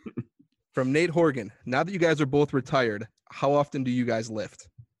enough. From Nate Horgan. Now that you guys are both retired, how often do you guys lift?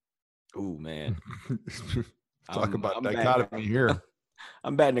 Ooh, man. Talk about dichotomy here.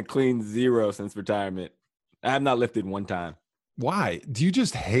 I'm batting a clean 0 since retirement. I have not lifted one time. Why? Do you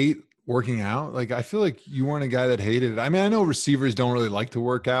just hate working out? Like, I feel like you weren't a guy that hated it. I mean, I know receivers don't really like to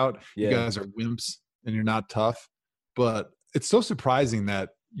work out. Yeah. You guys are wimps and you're not tough, but it's so surprising that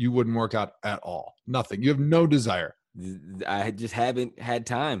you wouldn't work out at all. Nothing. You have no desire. I just haven't had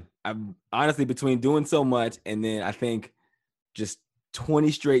time. I'm honestly between doing so much and then I think just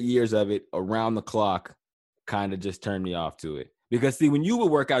 20 straight years of it around the clock kind of just turned me off to it. Because see, when you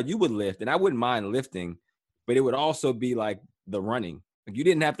would work out, you would lift, and I wouldn't mind lifting, but it would also be like the running. Like you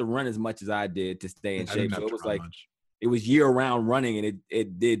didn't have to run as much as I did to stay in shape. So it was like it was year-round running, and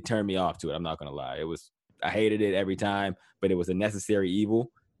it did turn me off to it. I'm not gonna lie. I hated it every time, but it was a necessary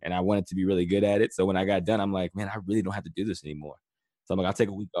evil, and I wanted to be really good at it. So when I got done, I'm like, man, I really don't have to do this anymore. So I'm like, I'll take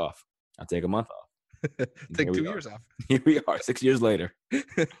a week off. I'll take a month off. Take 2 years off. Here we are, 6 years later.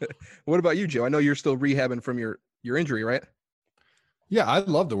 What about you, Joe? I know you're still rehabbing from your injury, right? Yeah, I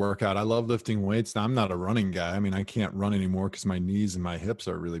love to work out. I love lifting weights. Now, I'm not a running guy. I mean, I can't run anymore because my knees and my hips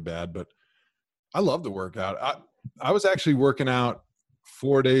are really bad, but I love to work out. I was actually working out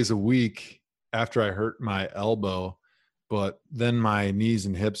 4 days a week after I hurt my elbow, but then my knees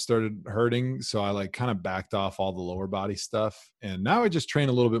and hips started hurting. So I like kind of backed off all the lower body stuff. And now I just train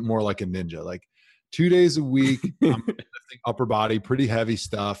a little bit more like a ninja, like 2 days a week, I'm lifting upper body, pretty heavy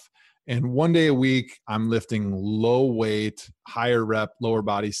stuff. And 1 day a week, I'm lifting low weight, higher rep, lower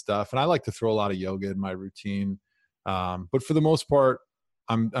body stuff. And I like to throw a lot of yoga in my routine. But for the most part,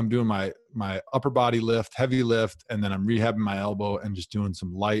 I'm doing my upper body lift, heavy lift, and then I'm rehabbing my elbow and just doing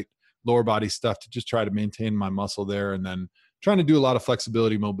some light lower body stuff to just try to maintain my muscle there. And then trying to do a lot of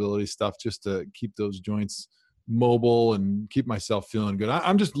flexibility, mobility stuff just to keep those joints mobile and keep myself feeling good.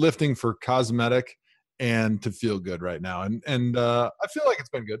 I'm just lifting for cosmetic and to feel good right now. And I feel like it's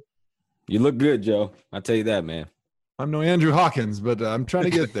been good. You look good, Joe. I'll tell you that, man. I'm no Andrew Hawkins, but I'm trying to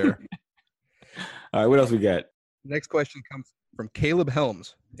get there. All right, what else we got? Next question comes from Caleb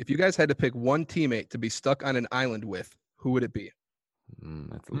Helms. If you guys had to pick one teammate to be stuck on an island with, who would it be?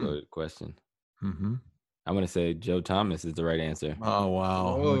 That's a loaded question. Mm-hmm. I'm going to say Joe Thomas is the right answer. Oh,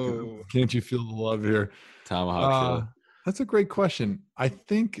 wow. Can't you feel the love here? Tomahawk show. That's a great question. I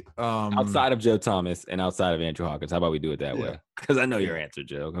think outside of Joe Thomas and outside of Andrew Hawkins, how about we do it that way? Because I know your answer,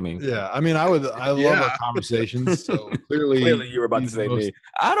 Joe. I love our conversations. So clearly you were about to say me.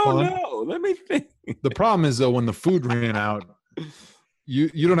 I don't know. Let me think. The problem is though, when the food ran out,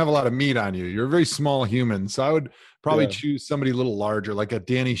 you don't have a lot of meat on you. You're a very small human. So I would probably choose somebody a little larger, like a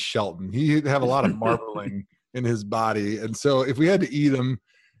Danny Shelton. He'd have a lot of marbling in his body. And so if we had to eat him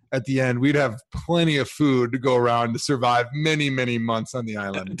at the end, we'd have plenty of food to go around to survive many, many months on the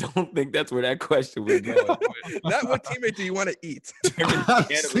island. I don't think that's where that question was going. Not what teammate do you want to eat? I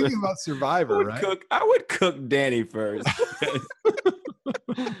was thinking about Survivor, right? I would cook Danny first.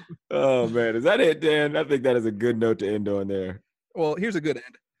 Oh, man. Is that it, Dan? I think that is a good note to end on there. Well, here's a good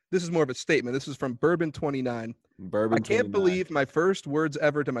end. This is more of a statement. This is from Bourbon29. I can't believe my first words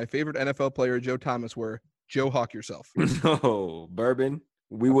ever to my favorite NFL player, Joe Thomas, were, Joe, hawk yourself. No, Bourbon.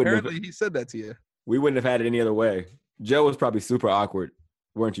 Apparently he said that to you. We wouldn't have had it any other way. Joe was probably super awkward,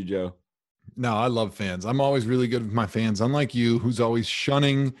 weren't you, Joe? No, I love fans. I'm always really good with my fans. Unlike you, who's always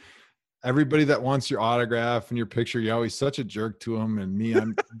shunning everybody that wants your autograph and your picture. You're always such a jerk to them. And me,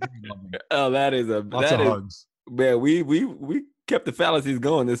 I'm oh, that is lots of hugs. Man, we kept the fallacies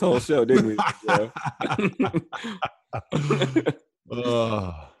going this whole show, didn't we?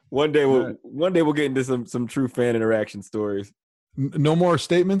 One day we'll get into some true fan interaction stories. No more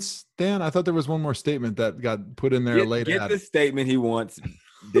statements, Dan? I thought there was one more statement that got put in there later. Get the statement he wants,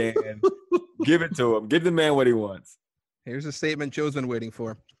 Dan. Give it to him. Give the man what he wants. Here's a statement Joe's been waiting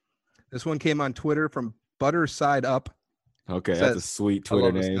for. This one came on Twitter from Butter Side Up. Okay, that's a sweet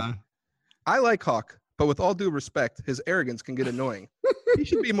Twitter name. I like Hawk, but with all due respect, his arrogance can get annoying. He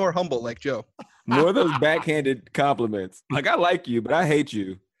should be more humble like Joe. More of those backhanded compliments. Like, I like you, but I hate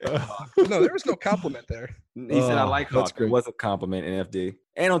you. No, there was no compliment there. He said, I like Hawk. It was a compliment in FD.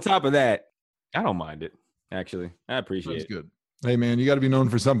 And on top of that, I don't mind it, actually. I appreciate it. Good. Hey, man, you got to be known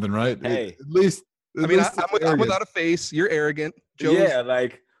for something, right? Hey. At least I'm without a face. You're arrogant. Joe's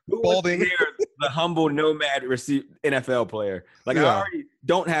like balding. The humble nomad NFL player. Like, I already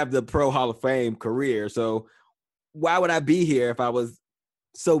don't have the pro Hall of Fame career, so why would I be here if I was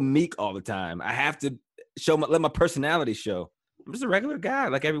so meek all the time? I have to let my personality show. I'm just a regular guy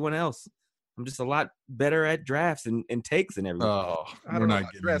like everyone else. I'm just a lot better at drafts and takes and everything. Oh, we're not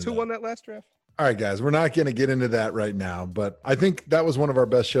getting drafts. Who won that last draft? All right, guys, we're not going to get into that right now, but I think that was one of our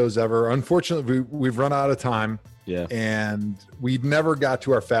best shows ever. Unfortunately, we've run out of time. Yeah. And we never got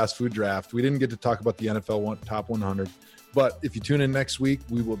to our fast food draft. We didn't get to talk about the NFL top 100. But if you tune in next week,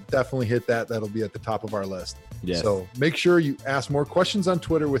 we will definitely hit that. That'll be at the top of our list. Yes. So make sure you ask more questions on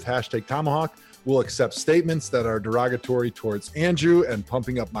Twitter with #Tomahawk. We'll accept statements that are derogatory towards Andrew and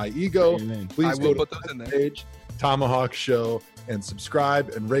pumping up my ego. Please go to the page, Tomahawk Show and subscribe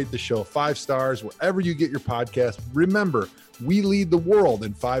and rate the show 5 stars wherever you get your podcast. Remember, we lead the world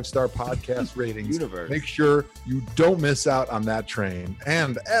in 5-star podcast ratings. Universe. Make sure you don't miss out on that train.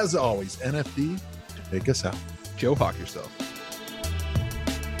 And as always, NFD, take us out. Joe Hawk yourself.